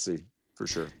exciting to see, for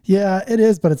sure. Yeah, it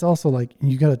is. But it's also like,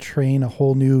 you got to train a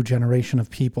whole new generation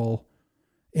of people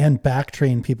and back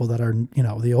train people that are,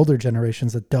 the older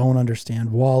generations that don't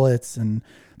understand wallets, and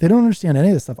they don't understand any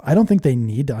of this stuff. I don't think they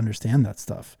need to understand that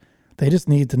stuff. They just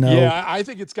need to know. Yeah, I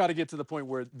think it's got to get to the point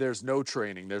where there's no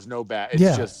training, there's no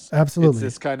It's just absolutely. It's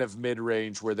this kind of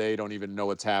mid-range where they don't even know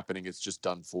what's happening. It's just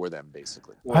done for them,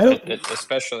 basically. Well,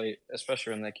 especially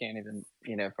when they can't even,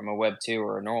 from a Web 2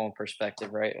 or a normal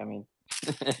perspective, right? I mean,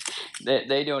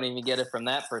 they don't even get it from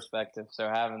that perspective. So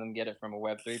having them get it from a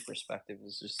Web 3 perspective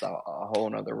is just a whole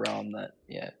nother realm that,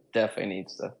 definitely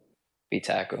needs to be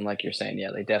tackled. And like you're saying,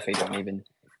 they definitely don't even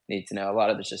need to know. A lot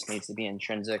of this just needs to be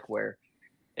intrinsic, where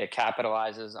it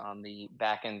capitalizes on the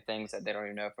back end things that they don't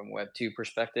even know from Web 2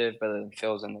 perspective, but then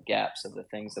fills in the gaps of the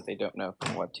things that they don't know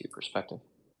from Web 2 perspective.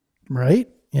 Right.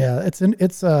 Yeah. It's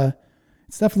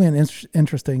definitely an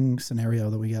interesting scenario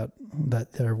that we got,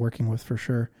 that they're working with, for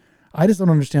sure. I just don't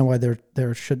understand why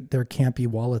there can't be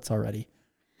wallets already,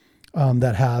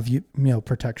 that have,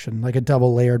 protection, like a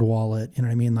double layered wallet. You know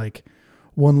what I mean? Like,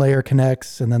 one layer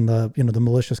connects, and then the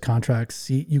malicious contracts,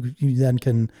 you then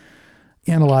can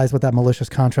analyze what that malicious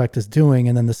contract is doing.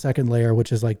 And then the second layer,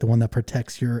 which is like the one that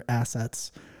protects your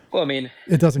assets. Well, I mean,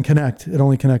 it doesn't connect. It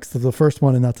only connects to the first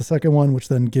one and not the second one, which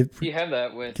then you have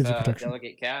that with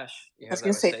Delegate Cash. You have that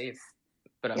with Safe.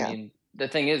 But I mean, the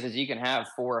thing is you can have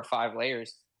 4 or 5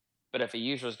 layers, but if a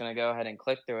user is going to go ahead and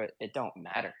click through it, it don't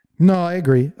matter. No, I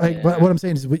agree. But what I'm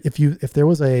saying is, if there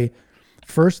was a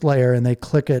first layer and they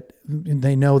click it, and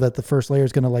they know that the first layer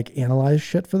is going to like analyze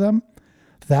shit for them,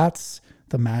 that's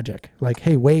the magic. Like,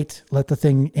 hey, wait, let the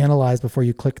thing analyze before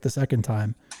you click the second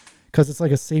time, because it's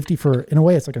like a safety in a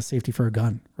way, it's like a safety for a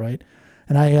gun, right?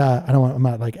 And I'm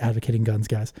not like advocating guns,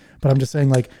 guys, but I'm just saying,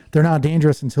 like, they're not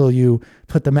dangerous until you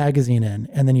put the magazine in,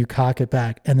 and then you cock it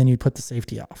back, and then you put the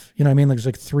safety off. You know what I mean? Like, there's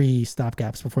like 3 stop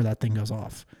gaps before that thing goes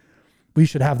off. We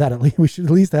should have that. We should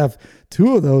at least have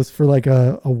 2 of those for like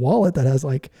a wallet that has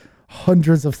like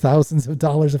hundreds of thousands of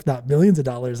dollars, if not millions of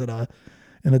dollars, in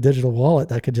a digital wallet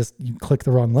that could just, you click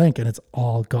the wrong link and it's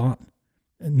all gone.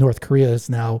 And North Korea is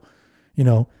now,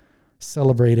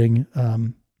 celebrating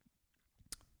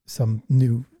some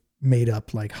new made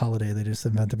up like holiday they just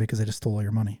invented because they just stole all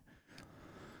your money.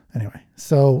 Anyway,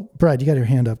 so Brad, you got your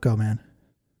hand up. Go, man.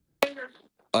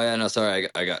 Oh yeah, no, sorry,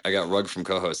 I got rugged from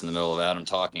co-host in the middle of Adam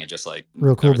talking. It just like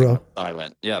real cool, bro.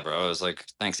 Silent. Yeah, bro. I was like,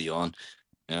 thanks, Elon.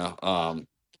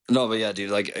 No, but yeah,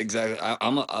 dude, like, exactly.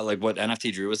 I'm like what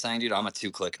NFT Drew was saying, dude. I'm a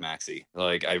 2-click maxi.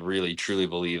 Like, I really truly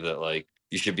believe that like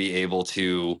you should be able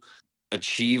to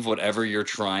achieve whatever you're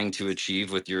trying to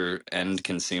achieve with your end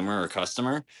consumer or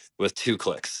customer with 2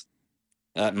 clicks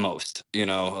at most.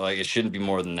 Like, it shouldn't be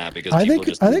more than that, because I think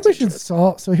we should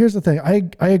solve. So here's the thing.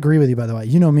 I agree with you, by the way.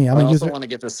 You know me. I also want to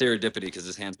get to serendipity because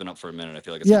his hand's been up for a minute. I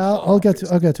feel like it's I'll get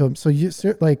to him. So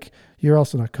you're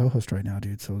also not co-host right now,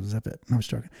 dude. So zip it. No, I'm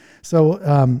joking.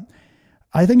 So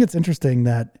I think it's interesting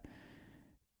that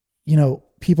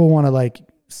people want to like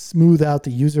smooth out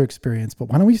the user experience, but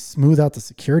why don't we smooth out the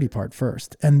security part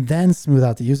first and then smooth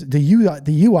out the user?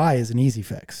 The UI is an easy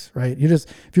fix, right? If you're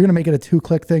going to make it a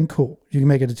 2-click thing, cool. You can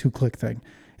make it a 2-click thing.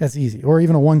 That's easy. Or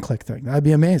even a one-click thing. That'd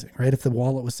be amazing, right? If the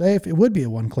wallet was safe, it would be a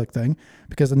one-click thing,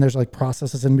 because then there's like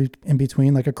processes in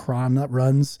between, like a cron that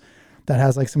runs that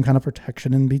has like some kind of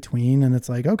protection in between. And it's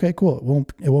like, okay, cool.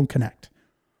 It won't connect.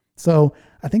 So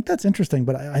I think that's interesting.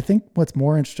 But I think what's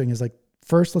more interesting is like,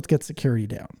 first, let's get security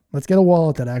down. Let's get a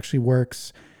wallet that actually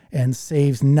works and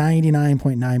saves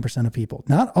 99.9% of people.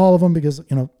 Not all of them, because,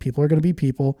 you know, people are going to be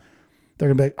people. They're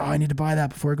going to be like, oh, I need to buy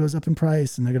that before it goes up in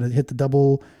price. And they're going to hit the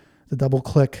double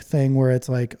click thing where it's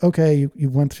like, okay, you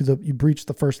went through you breached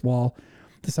the first wall.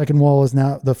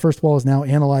 The first wall is now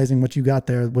analyzing what you got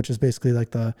there, which is basically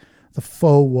like the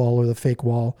faux wall or the fake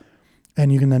wall.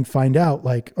 And you can then find out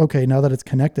like, okay, now that it's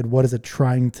connected, what is it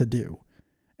trying to do?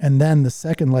 And then the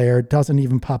second layer doesn't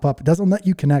even pop up. It doesn't let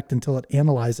you connect until it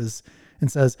analyzes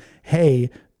and says, hey,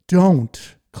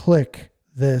 don't click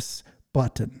this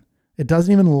button. It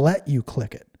doesn't even let you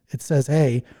click it. It says,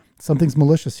 hey, something's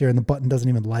malicious here, and the button doesn't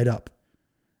even light up.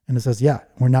 And it says, yeah,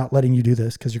 we're not letting you do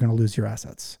this because you're going to lose your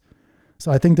assets.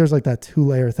 So I think there's like that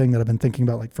 2-layer thing that I've been thinking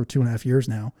about like for 2.5 years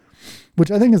now, which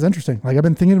I think is interesting. Like I've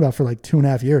been thinking about for like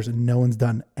 2.5 years and no one's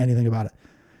done anything about it.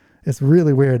 It's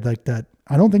really weird like that.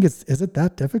 I don't think is it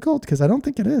that difficult? Because I don't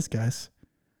think it is, guys.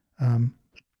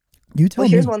 You tell me.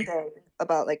 Here's one thing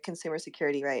about like consumer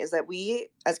security, right? Is that we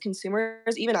as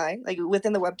consumers, even I, like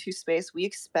within the Web2 space, we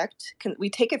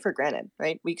take it for granted,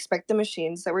 right? We expect the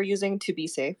machines that we're using to be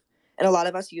safe. And a lot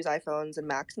of us use iPhones and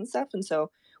Macs and stuff. And so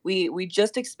we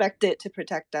just expect it to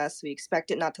protect us. We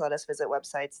expect it not to let us visit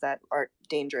websites that are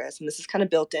dangerous. And this is kind of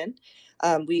built in.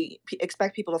 We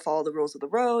expect people to follow the rules of the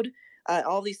road,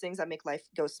 all these things that make life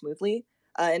go smoothly.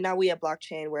 And now we have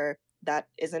blockchain where that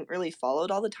isn't really followed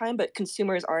all the time, but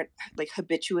consumers aren't like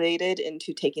habituated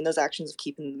into taking those actions of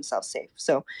keeping themselves safe.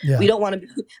 So we don't want to be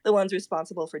the ones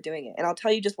responsible for doing it. And I'll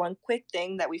tell you just one quick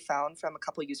thing that we found from a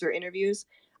couple user interviews.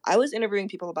 I was interviewing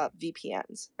people about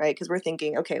VPNs, right? Because we're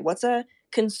thinking, okay, what's a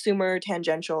consumer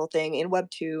tangential thing in Web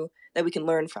 2 that we can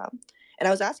learn from? And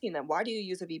I was asking them, why do you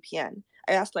use a VPN?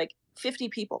 I asked like 50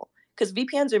 people, because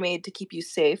VPNs are made to keep you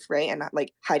safe, right? And not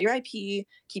like hide your IP,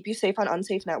 keep you safe on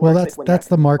unsafe networks. Well, that's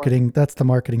the marketing. That's the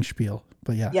marketing spiel.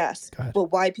 But yeah. Yes. Well,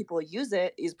 why people use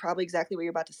it is probably exactly what you're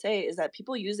about to say. Is that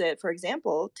people use it, for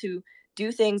example, to do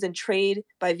things and trade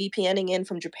by VPNing in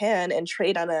from Japan and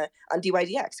trade on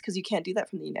DYDX, because you can't do that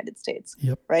from the United States,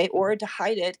 right? Or to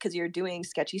hide it because you're doing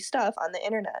sketchy stuff on the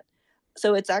internet.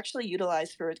 So it's actually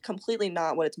utilized for completely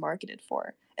not what it's marketed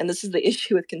for. And this is the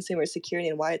issue with consumer security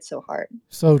and why it's so hard.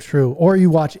 So true. Or you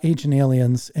watch Ancient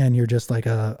Aliens and you're just like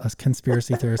a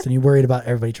conspiracy theorist and you're worried about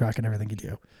everybody tracking everything you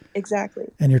do.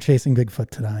 Exactly. And you're chasing Bigfoot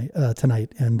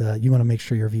tonight, and you want to make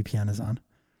sure your VPN is on.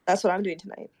 That's what I'm doing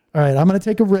tonight. All right, I'm going to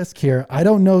take a risk here. I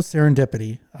don't know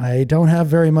serendipity. I don't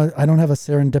have a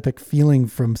serendipic feeling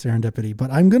from serendipity, but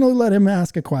I'm going to let him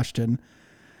ask a question,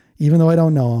 even though I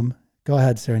don't know him. Go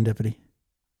ahead, serendipity.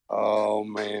 Oh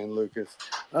man, Lucas.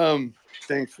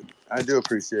 Thanks. I do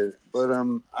appreciate it. But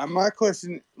my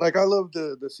question, like I love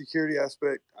the security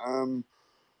aspect.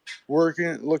 Looking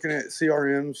at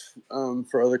CRMs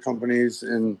for other companies,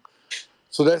 and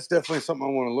so that's definitely something I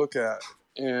want to look at.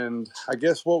 And I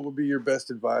guess what would be your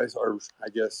best advice, or I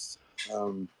guess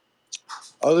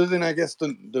other than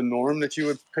the norm that you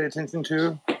would pay attention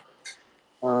to,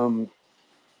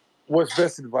 what's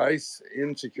best advice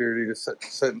in security to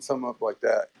setting something up like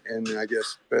that? And I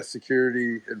guess best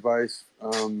security advice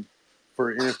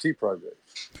for NFT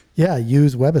projects. Yeah,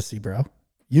 use Webacy, bro.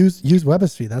 Use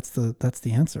Webacy. That's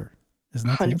the answer. Isn't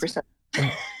that 100%?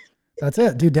 Yeah. That's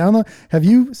it, dude. Download. Have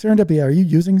you serendipity? Are you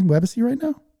using Webacy right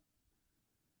now?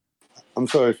 I'm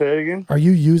sorry. Say it again. Are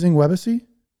you using Webacy?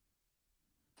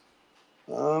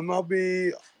 I'll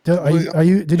be. Are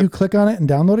you? Did you click on it and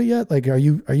download it yet? Like, are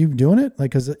you doing it?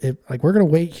 Like, cause we're gonna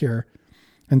wait here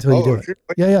until you do it.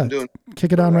 Yeah.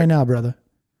 Kick it on right now, brother.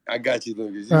 I got you,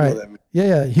 Lucas. You know that, man.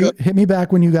 Yeah. Hit me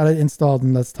back when you got it installed,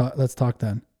 and let's talk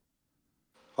then.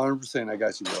 100%. I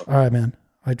got you, bro. All right, man.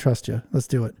 I trust you. Let's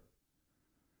do it.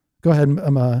 Go ahead,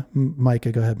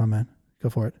 Maika. Go ahead, my man. Go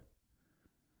for it.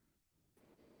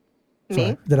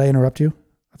 Sorry, did I interrupt you?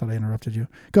 I thought I interrupted you.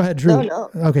 Go ahead, Drew. No.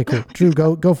 Okay, cool. Drew,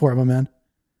 go for it, my man.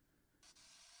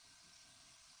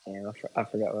 Yeah, I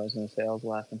forgot what I was going to say. I was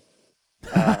laughing.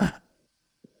 I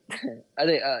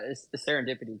think it's the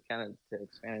serendipity, kind of to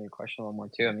expand on your question a little more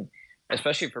too. I mean,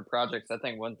 especially for projects, I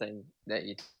think one thing that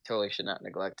you totally should not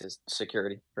neglect is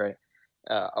security, right?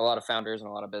 A lot of founders and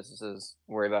a lot of businesses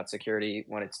worry about security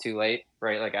when it's too late,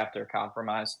 right? Like after a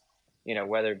compromise,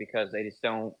 whether because they just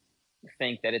don't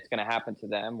think that it's going to happen to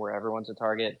them where everyone's a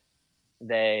target.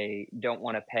 They don't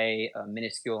want to pay a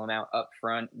minuscule amount up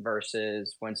front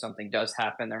versus when something does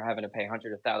happen, they're having to pay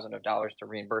hundreds of thousands of dollars to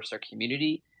reimburse their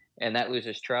community and that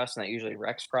loses trust, and that usually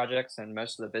wrecks projects. And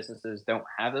most of the businesses don't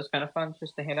have those kind of funds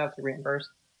just to hand out to reimburse.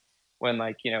 When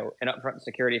like an upfront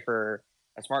security for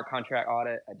a smart contract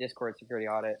audit, a Discord security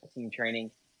audit, a team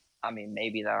training, I mean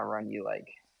maybe that'll run you like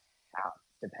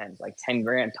depends like 10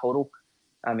 grand total.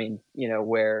 I mean,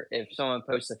 where if someone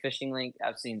posts a phishing link,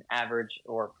 I've seen average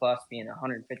or plus being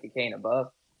 150K and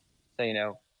above.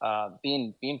 So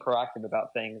being proactive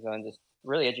about things and just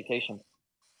really education.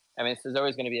 I mean, this is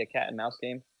always going to be a cat and mouse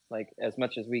game. Like as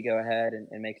much as we go ahead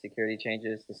and make security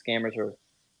changes, the scammers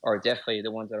are definitely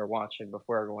the ones that are watching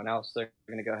before everyone else. They're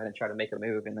going to go ahead and try to make a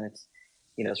move, and then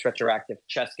it's retroactive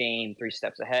chess game, 3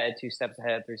 steps ahead, 2 steps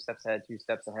ahead, 3 steps ahead, 2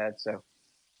 steps ahead. So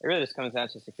it really just comes down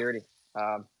to security,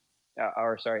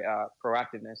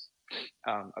 proactiveness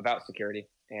about security,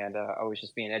 and always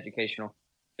just being educational,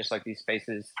 just like these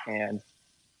spaces, and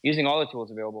using all the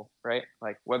tools available, right?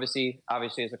 Like Webacy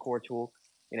obviously is a core tool.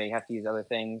 You have to use other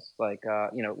things like,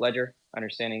 Ledger,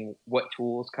 understanding what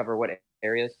tools cover what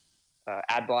areas,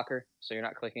 ad blocker. So you're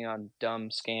not clicking on dumb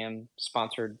scam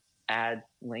sponsored ad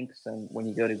links. And when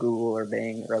you go to Google or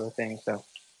Bing or other things. So,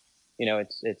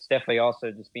 it's definitely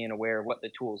also just being aware of what the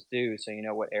tools do. So,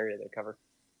 what area they cover,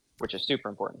 which is super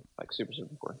important, like super,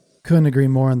 super important. Couldn't agree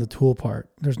more on the tool part.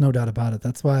 There's no doubt about it.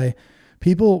 That's why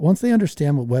people, once they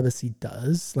understand what Webacy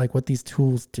does, like what these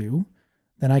tools do,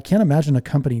 then I can't imagine a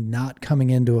company not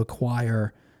coming in to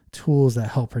acquire tools that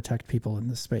help protect people in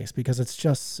this space, because it's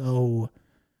just so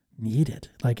needed.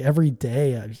 Like every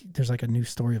day there's like a new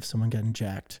story of someone getting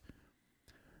jacked,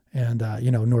 and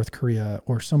North Korea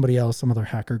or somebody else, some other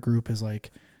hacker group is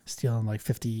like stealing like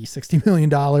 $50-60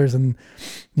 million,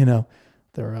 and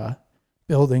they're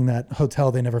building that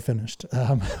hotel they never finished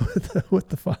with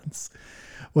the funds,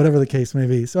 whatever the case may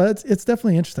be. So it's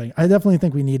definitely interesting. I definitely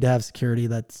think we need to have security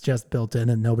that's just built in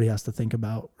and nobody has to think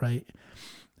about, right?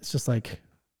 It's just like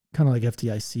kind of like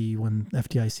FDIC. When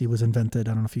FDIC was invented,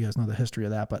 I don't know if you guys know the history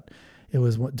of that, but it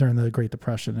was during the Great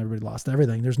Depression. Everybody lost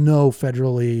everything. There's no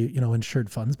federally, insured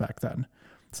funds back then.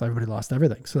 So everybody lost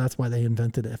everything. So that's why they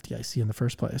invented FDIC in the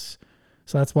first place.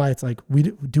 So that's why it's like,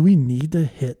 do we need to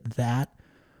hit that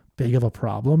big of a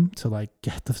problem to like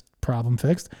get the problem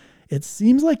fixed? It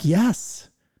seems like yes.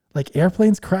 Like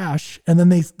airplanes crash and then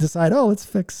they decide, oh, let's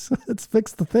fix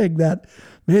the thing that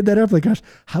made that airplane crash.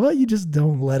 How about you just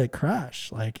don't let it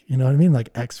crash? Like, you know what I mean?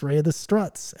 Like X-ray the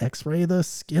struts, X-ray the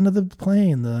skin of the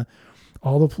plane,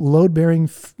 all the load bearing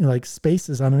like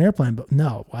spaces on an airplane. But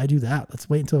no, why do that? Let's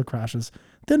wait until it crashes,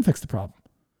 then fix the problem.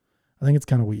 I think it's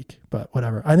kind of weak, but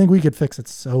whatever. I think we could fix it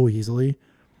so easily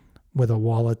with a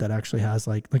wallet that actually has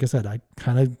like I said, I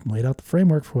kind of laid out the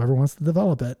framework for whoever wants to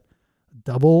develop it.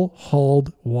 Double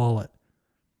hulled wallet.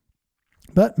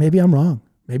 But maybe I'm wrong.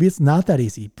 Maybe it's not that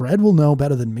easy. Brad will know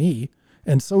better than me.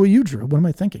 And so will you, Drew. What am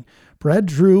I thinking? Brad,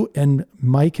 Drew, and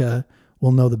Maika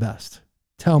will know the best.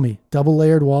 Tell me, double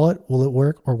layered wallet, will it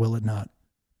work or will it not?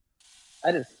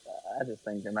 I just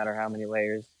think no matter how many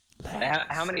layers,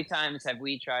 how many times have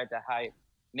we tried to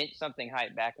mint something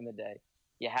hype back in the day?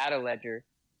 You had a ledger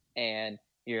and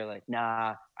you're like,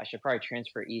 nah, I should probably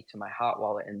transfer ETH to my hot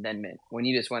wallet and then mint, when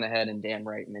you just went ahead and damn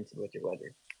right minted with your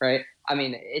ledger, right? I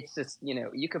mean, it's just,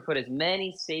 you could put as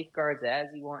many safeguards as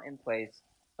you want in place.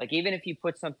 Like even if you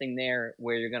put something there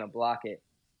where you're going to block it,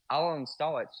 I'll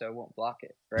install it so it won't block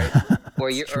it, right? or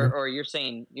you're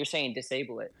saying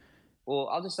disable it. Well,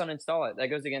 I'll just uninstall it. That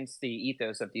goes against the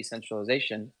ethos of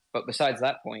decentralization. But besides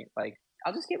that point, like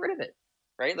I'll just get rid of it,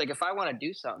 right? Like if I want to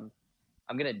do something,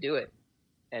 I'm going to do it.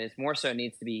 And it's more so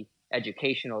needs to be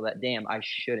educational that, damn, I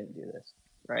shouldn't do this,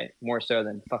 right? More so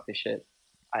than fuck this shit.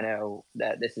 I know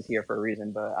that this is here for a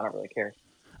reason, but I don't really care.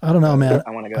 I don't know, man.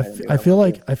 I want to go ahead and do it. I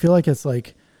feel like it's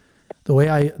like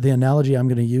the analogy I'm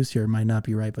going to use here might not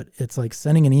be right, but it's like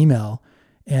sending an email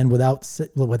and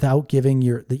without giving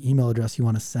the email address you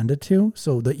want to send it to.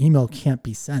 So the email can't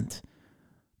be sent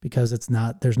because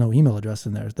there's no email address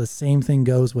in there. The same thing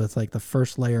goes with like the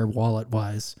first layer wallet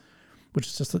wise, which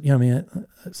is just, a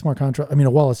smart contract. I mean,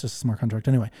 a wallet's just a smart contract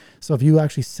anyway. So if you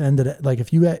actually send it, like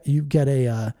if you get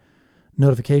a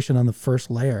notification on the first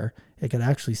layer, it could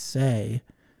actually say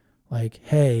like,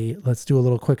 hey, let's do a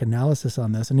little quick analysis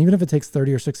on this. And even if it takes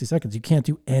 30 or 60 seconds, you can't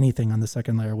do anything on the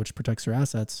second layer, which protects your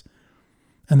assets.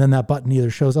 And then that button either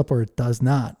shows up or it does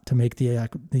not to make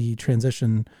the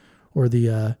transition or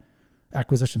the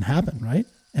acquisition happen, right?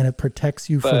 And it protects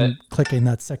you from clicking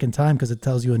that second time because it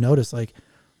tells you a notice like,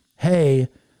 hey,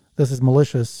 this is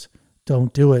malicious.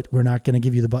 Don't do it. We're not going to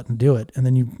give you the button to do it. And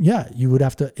then you would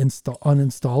have to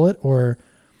uninstall it, or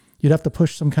you'd have to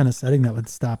push some kind of setting that would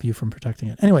stop you from protecting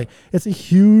it. Anyway, it's a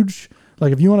huge,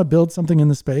 like if you want to build something in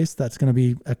the space that's going to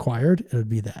be acquired, it would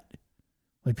be that.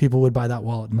 Like people would buy that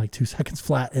wallet in like 2 seconds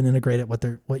flat and integrate it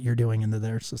what you're doing into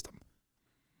their system.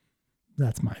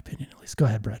 That's my opinion, at least. Go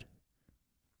ahead, Brett.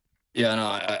 Yeah, no,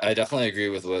 I definitely agree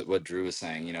with what Drew was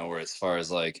saying, where as far as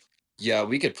like, yeah,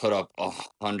 we could put up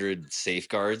 100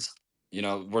 safeguards.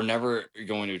 We're never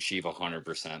going to achieve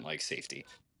 100% like safety,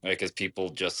 right? Because people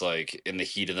just like in the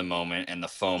heat of the moment and the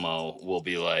FOMO will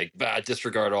be like, bah,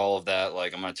 disregard all of that.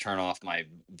 Like, I'm going to turn off my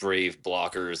Brave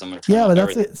blockers. I'm going to turn Yeah, off but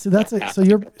that's everything.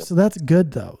 it. So that's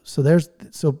good though.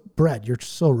 So Brett, you're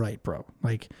so right, bro.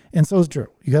 Like, and so is Drew.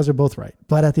 You guys are both right.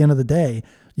 But at the end of the day,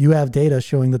 you have data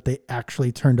showing that they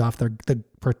actually turned off the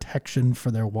protection for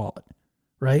their wallet,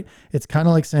 right? It's kind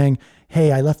of like saying,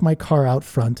 hey, I left my car out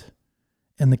front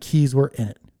and the keys were in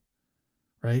it,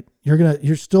 right?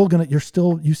 You've still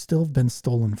been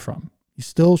stolen from. You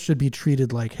still should be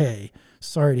treated like, hey,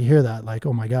 sorry to hear that. Like,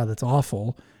 oh my God, that's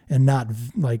awful. And not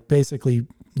like basically,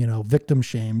 victim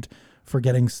shamed for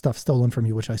getting stuff stolen from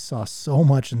you, which I saw so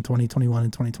much in 2021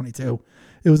 and 2022.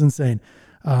 It was insane.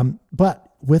 But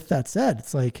with that said,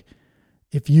 it's like,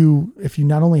 if you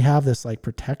not only have this like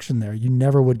protection there, you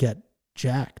never would get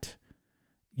jacked.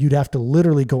 You'd have to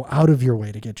literally go out of your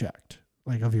way to get jacked,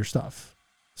 like of your stuff.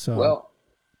 So, Well,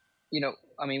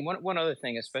 I mean, one other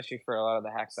thing, especially for a lot of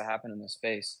the hacks that happen in the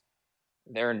space,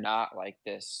 they're not like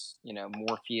this,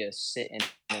 Morpheus sitting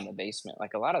in the basement.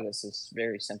 Like a lot of this is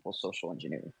very simple social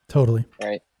engineering. totally.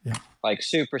 Right. Yeah. Like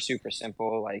super, super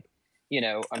simple. Like,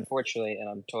 unfortunately, and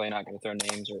I'm totally not going to throw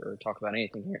names or talk about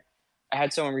anything here. I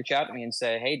had someone reach out to me and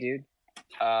say, hey, dude,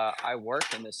 I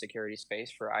work in the security space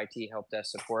for IT help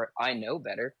desk support. I know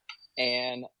better.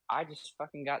 And I just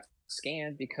fucking got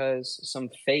scammed because some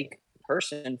fake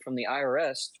person from the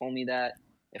IRS told me that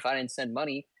if I didn't send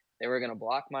money, they were going to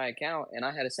block my account and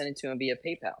I had to send it to them via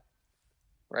PayPal.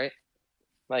 Right.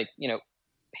 Like,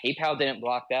 PayPal didn't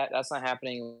block that. That's not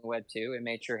happening in Web 2. It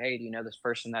made sure, hey, do you know this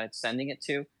person that it's sending it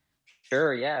to?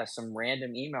 Sure, yeah, some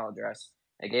random email address.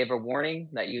 It gave a warning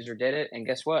that user did it, and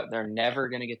guess what? They're never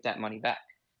going to get that money back.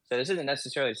 So this isn't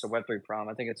necessarily just a Web3 problem.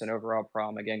 I think it's an overall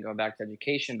problem, again, going back to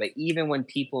education. But even when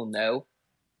people know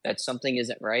that something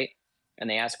isn't right and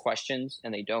they ask questions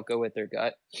and they don't go with their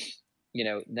gut,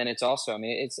 then it's also, I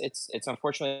mean, it's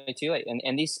unfortunately too late.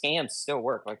 And these scams still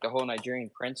work, like the whole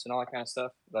Nigerian prince and all that kind of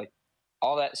stuff. Like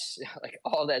all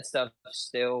that stuff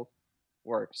still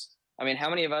works. I mean,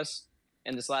 how many of us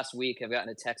in this last week have gotten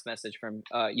a text message from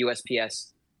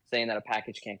USPS saying that a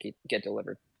package can't get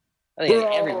delivered? I think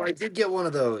everyone. I did get one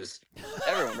of those.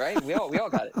 Everyone, right? We all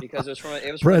got it because it was from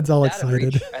Brad's a all data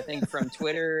excited. breach, I think, from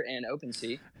Twitter and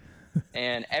OpenSea,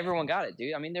 and everyone got it,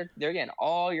 dude. I mean, they're getting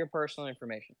all your personal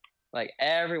information. Like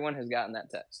everyone has gotten that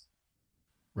text,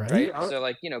 right? So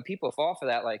like people fall for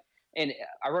that. Like, and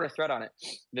I wrote a thread on it.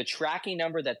 The tracking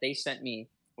number that they sent me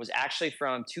was actually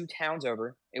from 2 towns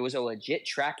over. It was a legit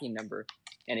tracking number,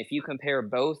 and if you compare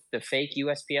both the fake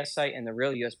USPS site and the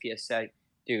real USPS site,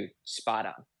 dude, spot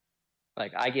on.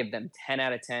 Like I give them 10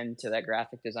 out of 10 to that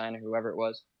graphic designer, whoever it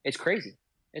was. It's crazy.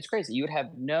 It's crazy. You would have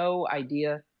no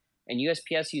idea. And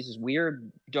USPS uses weird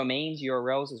domains,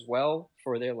 URLs as well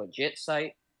for their legit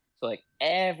site. So like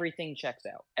everything checks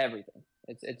out. Everything.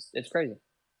 It's crazy.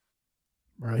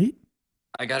 Right.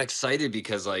 I got excited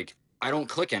because like I don't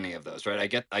click any of those,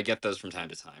 right? I get those from time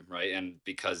to time, right? And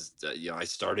because I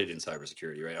started in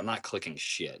cybersecurity, right? I'm not clicking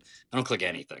shit. I don't click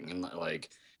anything, and like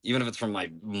even if it's from my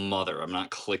mother, I'm not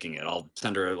clicking it. I'll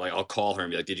send her like I'll call her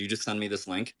and be like, "Did you just send me this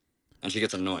link?" And she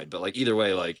gets annoyed. But like either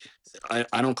way, like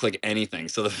I don't click anything.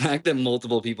 So the fact that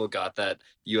multiple people got that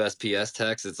USPS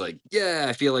text, it's like yeah,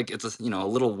 I feel like it's a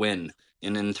little win,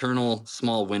 an internal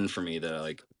small win for me that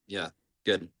like yeah,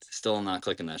 good. Still not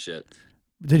clicking that shit.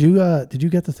 Did you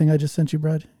get the thing I just sent you,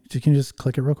 Brad? Can you just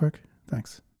click it real quick?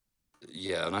 Thanks.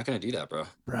 Yeah, I'm not gonna do that, bro.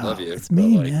 Bro, Love you. it's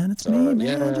me, But, like, man. It's me, man.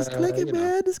 yeah, Just click it,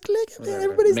 man. Just click it, man. whatever.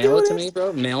 Everybody's Mail doing it to it. me,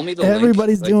 bro. Mail me the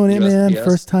Everybody's link. doing like, it, man. USPS.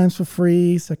 First time's for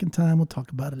free. Second time, we'll talk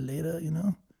about it later.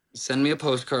 Send me a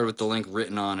postcard with the link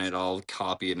written on it. I'll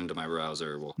copy it into my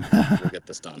browser. We'll get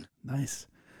this done. Nice.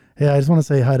 Hey, I just want to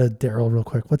say hi to Daryl real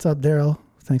quick. What's up, Daryl?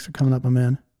 Thanks for coming up, my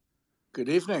man. Good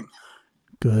evening.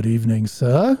 Good evening,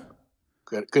 sir.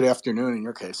 Good afternoon in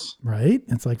your case. Right?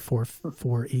 It's like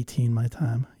 4:18 my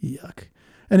time. Yuck.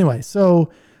 Anyway,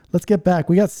 so let's get back.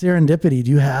 We got serendipity.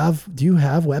 Do you have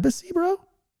Webacy, bro?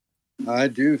 I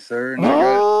do, sir. And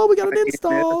we got an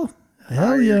install.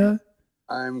 Hell yeah.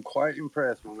 I'm quite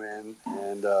impressed, my man.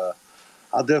 And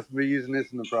I'll definitely be using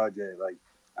this in the project.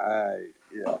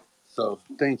 So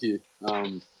thank you.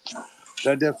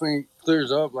 That definitely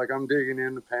clears up. Like I'm digging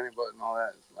in the panic button, all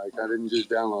that. Like I didn't just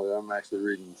download it. I'm actually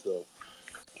reading. So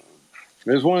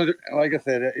there's one of the, like I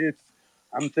said,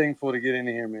 I'm thankful to get in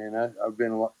here, man. I've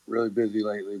been really busy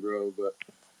lately, bro, but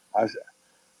I'm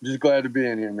just glad to be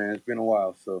in here, man. It's been a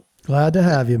while, so. Glad to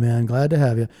have you, man. Glad to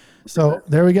have you. So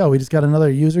there we go. We just got another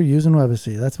user using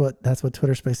Webacy. That's what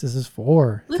Twitter Spaces is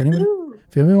for. If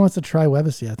anybody wants to try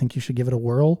Webacy, I think you should give it a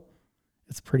whirl.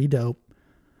 It's pretty dope.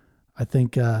 I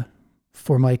think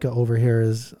for Maika over here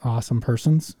is awesome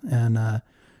persons, and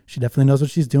she definitely knows what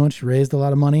she's doing. She raised a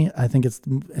lot of money. I think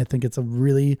it's a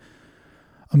really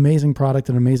amazing product,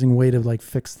 an amazing way to like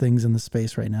fix things in the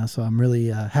space right now. So I'm really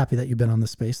happy that you've been on the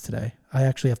space today. I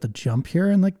actually have to jump here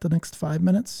in like the next 5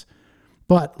 minutes.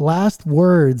 But last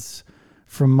words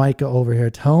from Maika over here.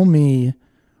 Tell me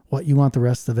what you want the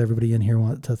rest of everybody in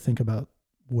here to think about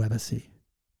Webacy.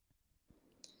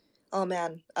 Oh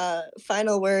man.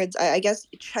 Final words. I guess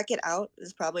check it out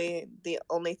is probably the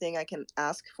only thing I can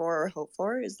ask for or hope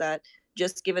for, is that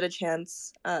just give it a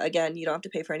chance. Again, you don't have to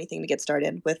pay for anything to get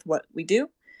started with what we do.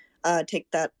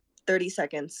 Take that 30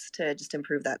 seconds to just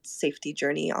improve that safety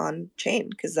journey on chain,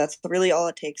 because that's really all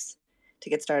it takes to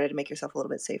get started and make yourself a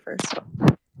little bit safer. So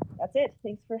that's it.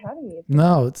 Thanks for having me.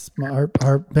 No, it's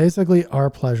basically our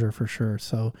pleasure for sure.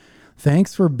 So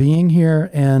thanks for being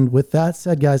here. And with that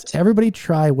said, guys, everybody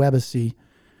try Webacy.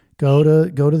 Go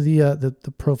to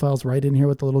the profiles right in here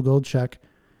with the little gold check.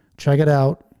 Check it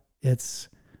out. It's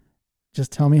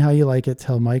just tell me how you like it.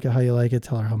 Tell Maika how you like it.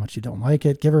 Tell her how much you don't like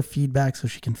it. Give her feedback so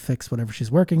she can fix whatever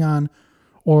she's working on,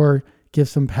 or give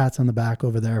some pats on the back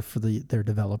over there for their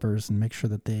developers and make sure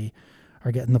that they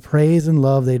are getting the praise and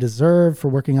love they deserve for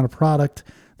working on a product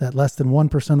that less than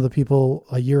 1% of the people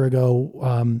a year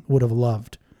ago would have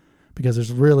loved, because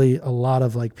there's really a lot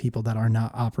of like people that are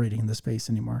not operating in the space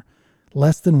anymore.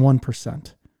 Less than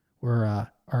 1%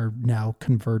 are now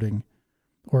converting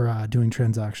or doing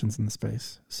transactions in the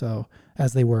space. So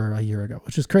as they were a year ago,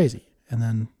 which is crazy. And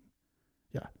then,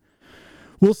 yeah,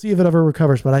 we'll see if it ever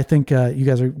recovers. But I think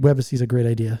Webacy is a great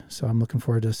idea. So I'm looking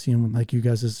forward to seeing like you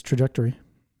guys' trajectory.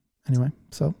 Anyway,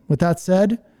 so with that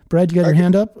said, Brad, you got your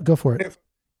hand up? Go for it.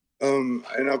 And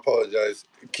I apologize.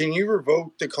 Can you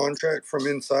revoke the contract from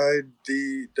inside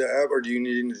the app, or do you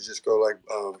need to just go like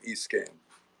eScan?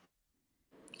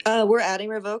 We're adding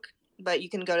revoke, but you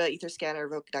can go to Etherscan or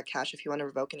revoke.cash if you want to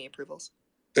revoke any approvals.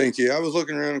 Thank you. I was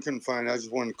looking around and couldn't find it. I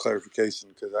just wanted clarification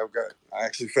because I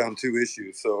actually found 2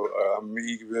 issues, so I'm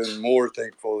even more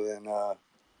thankful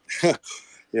than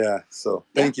yeah. So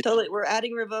thank you. Totally. We're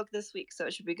adding revoke this week, so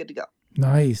it should be good to go.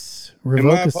 Nice.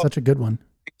 Revoke is such a good one.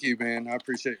 Thank you, man. I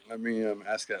appreciate it. Let me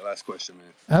ask that last question,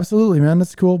 man. Absolutely, man.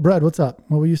 That's cool. Brad, what's up?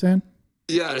 What were you saying?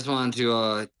 Yeah, I just wanted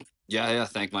to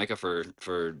thank Maika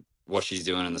for what she's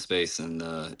doing in the space. And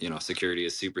security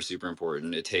is super, super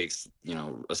important. It takes,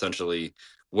 essentially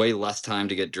way less time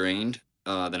to get drained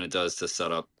than it does to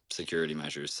set up security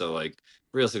measures. So like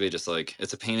realistically, just like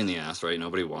it's a pain in the ass, right?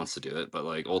 Nobody wants to do it, but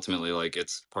like ultimately, like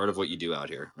it's part of what you do out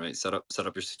here, right? Set up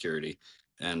your security.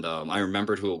 And I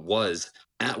remembered who it was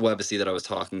at Webacy that I was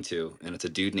talking to, and it's a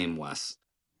dude named Wes.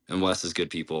 And Wes is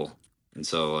good people. And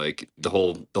so like the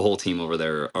whole team over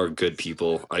there are good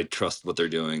people. I trust what they're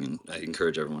doing, and I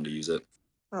encourage everyone to use it.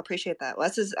 I appreciate that.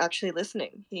 Wes is actually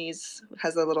listening.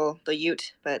 Has the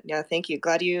ute, but yeah, thank you.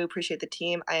 Glad you appreciate the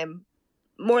team. I am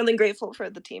more than grateful for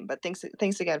the team, but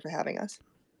thanks again for having us.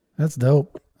 That's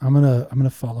dope. I'm gonna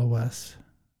follow Wes.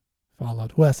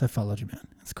 Wes, I followed you, man.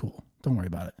 It's cool. Don't worry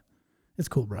about it. It's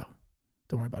cool, bro.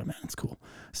 Don't worry about it, man. It's cool.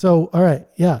 So, all right.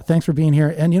 Yeah. Thanks for being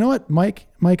here. And you know what,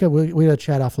 Maika, we got to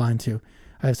chat offline too.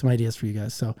 I have some ideas for you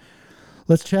guys. So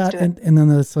let's chat and then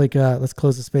let's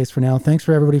close the space for now. Thanks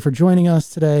for everybody for joining us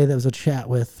today. That was a chat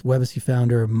with Webacy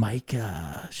founder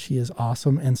Maika. She is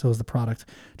awesome. And so is the product.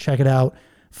 Check it out.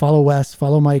 Follow Wes,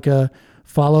 follow Maika,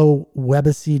 follow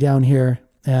Webacy down here.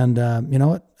 And you know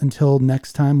what? Until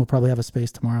next time, we'll probably have a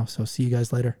space tomorrow. So see you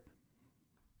guys later.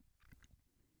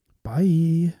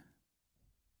 Bye.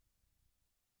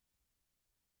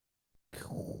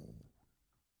 Cool.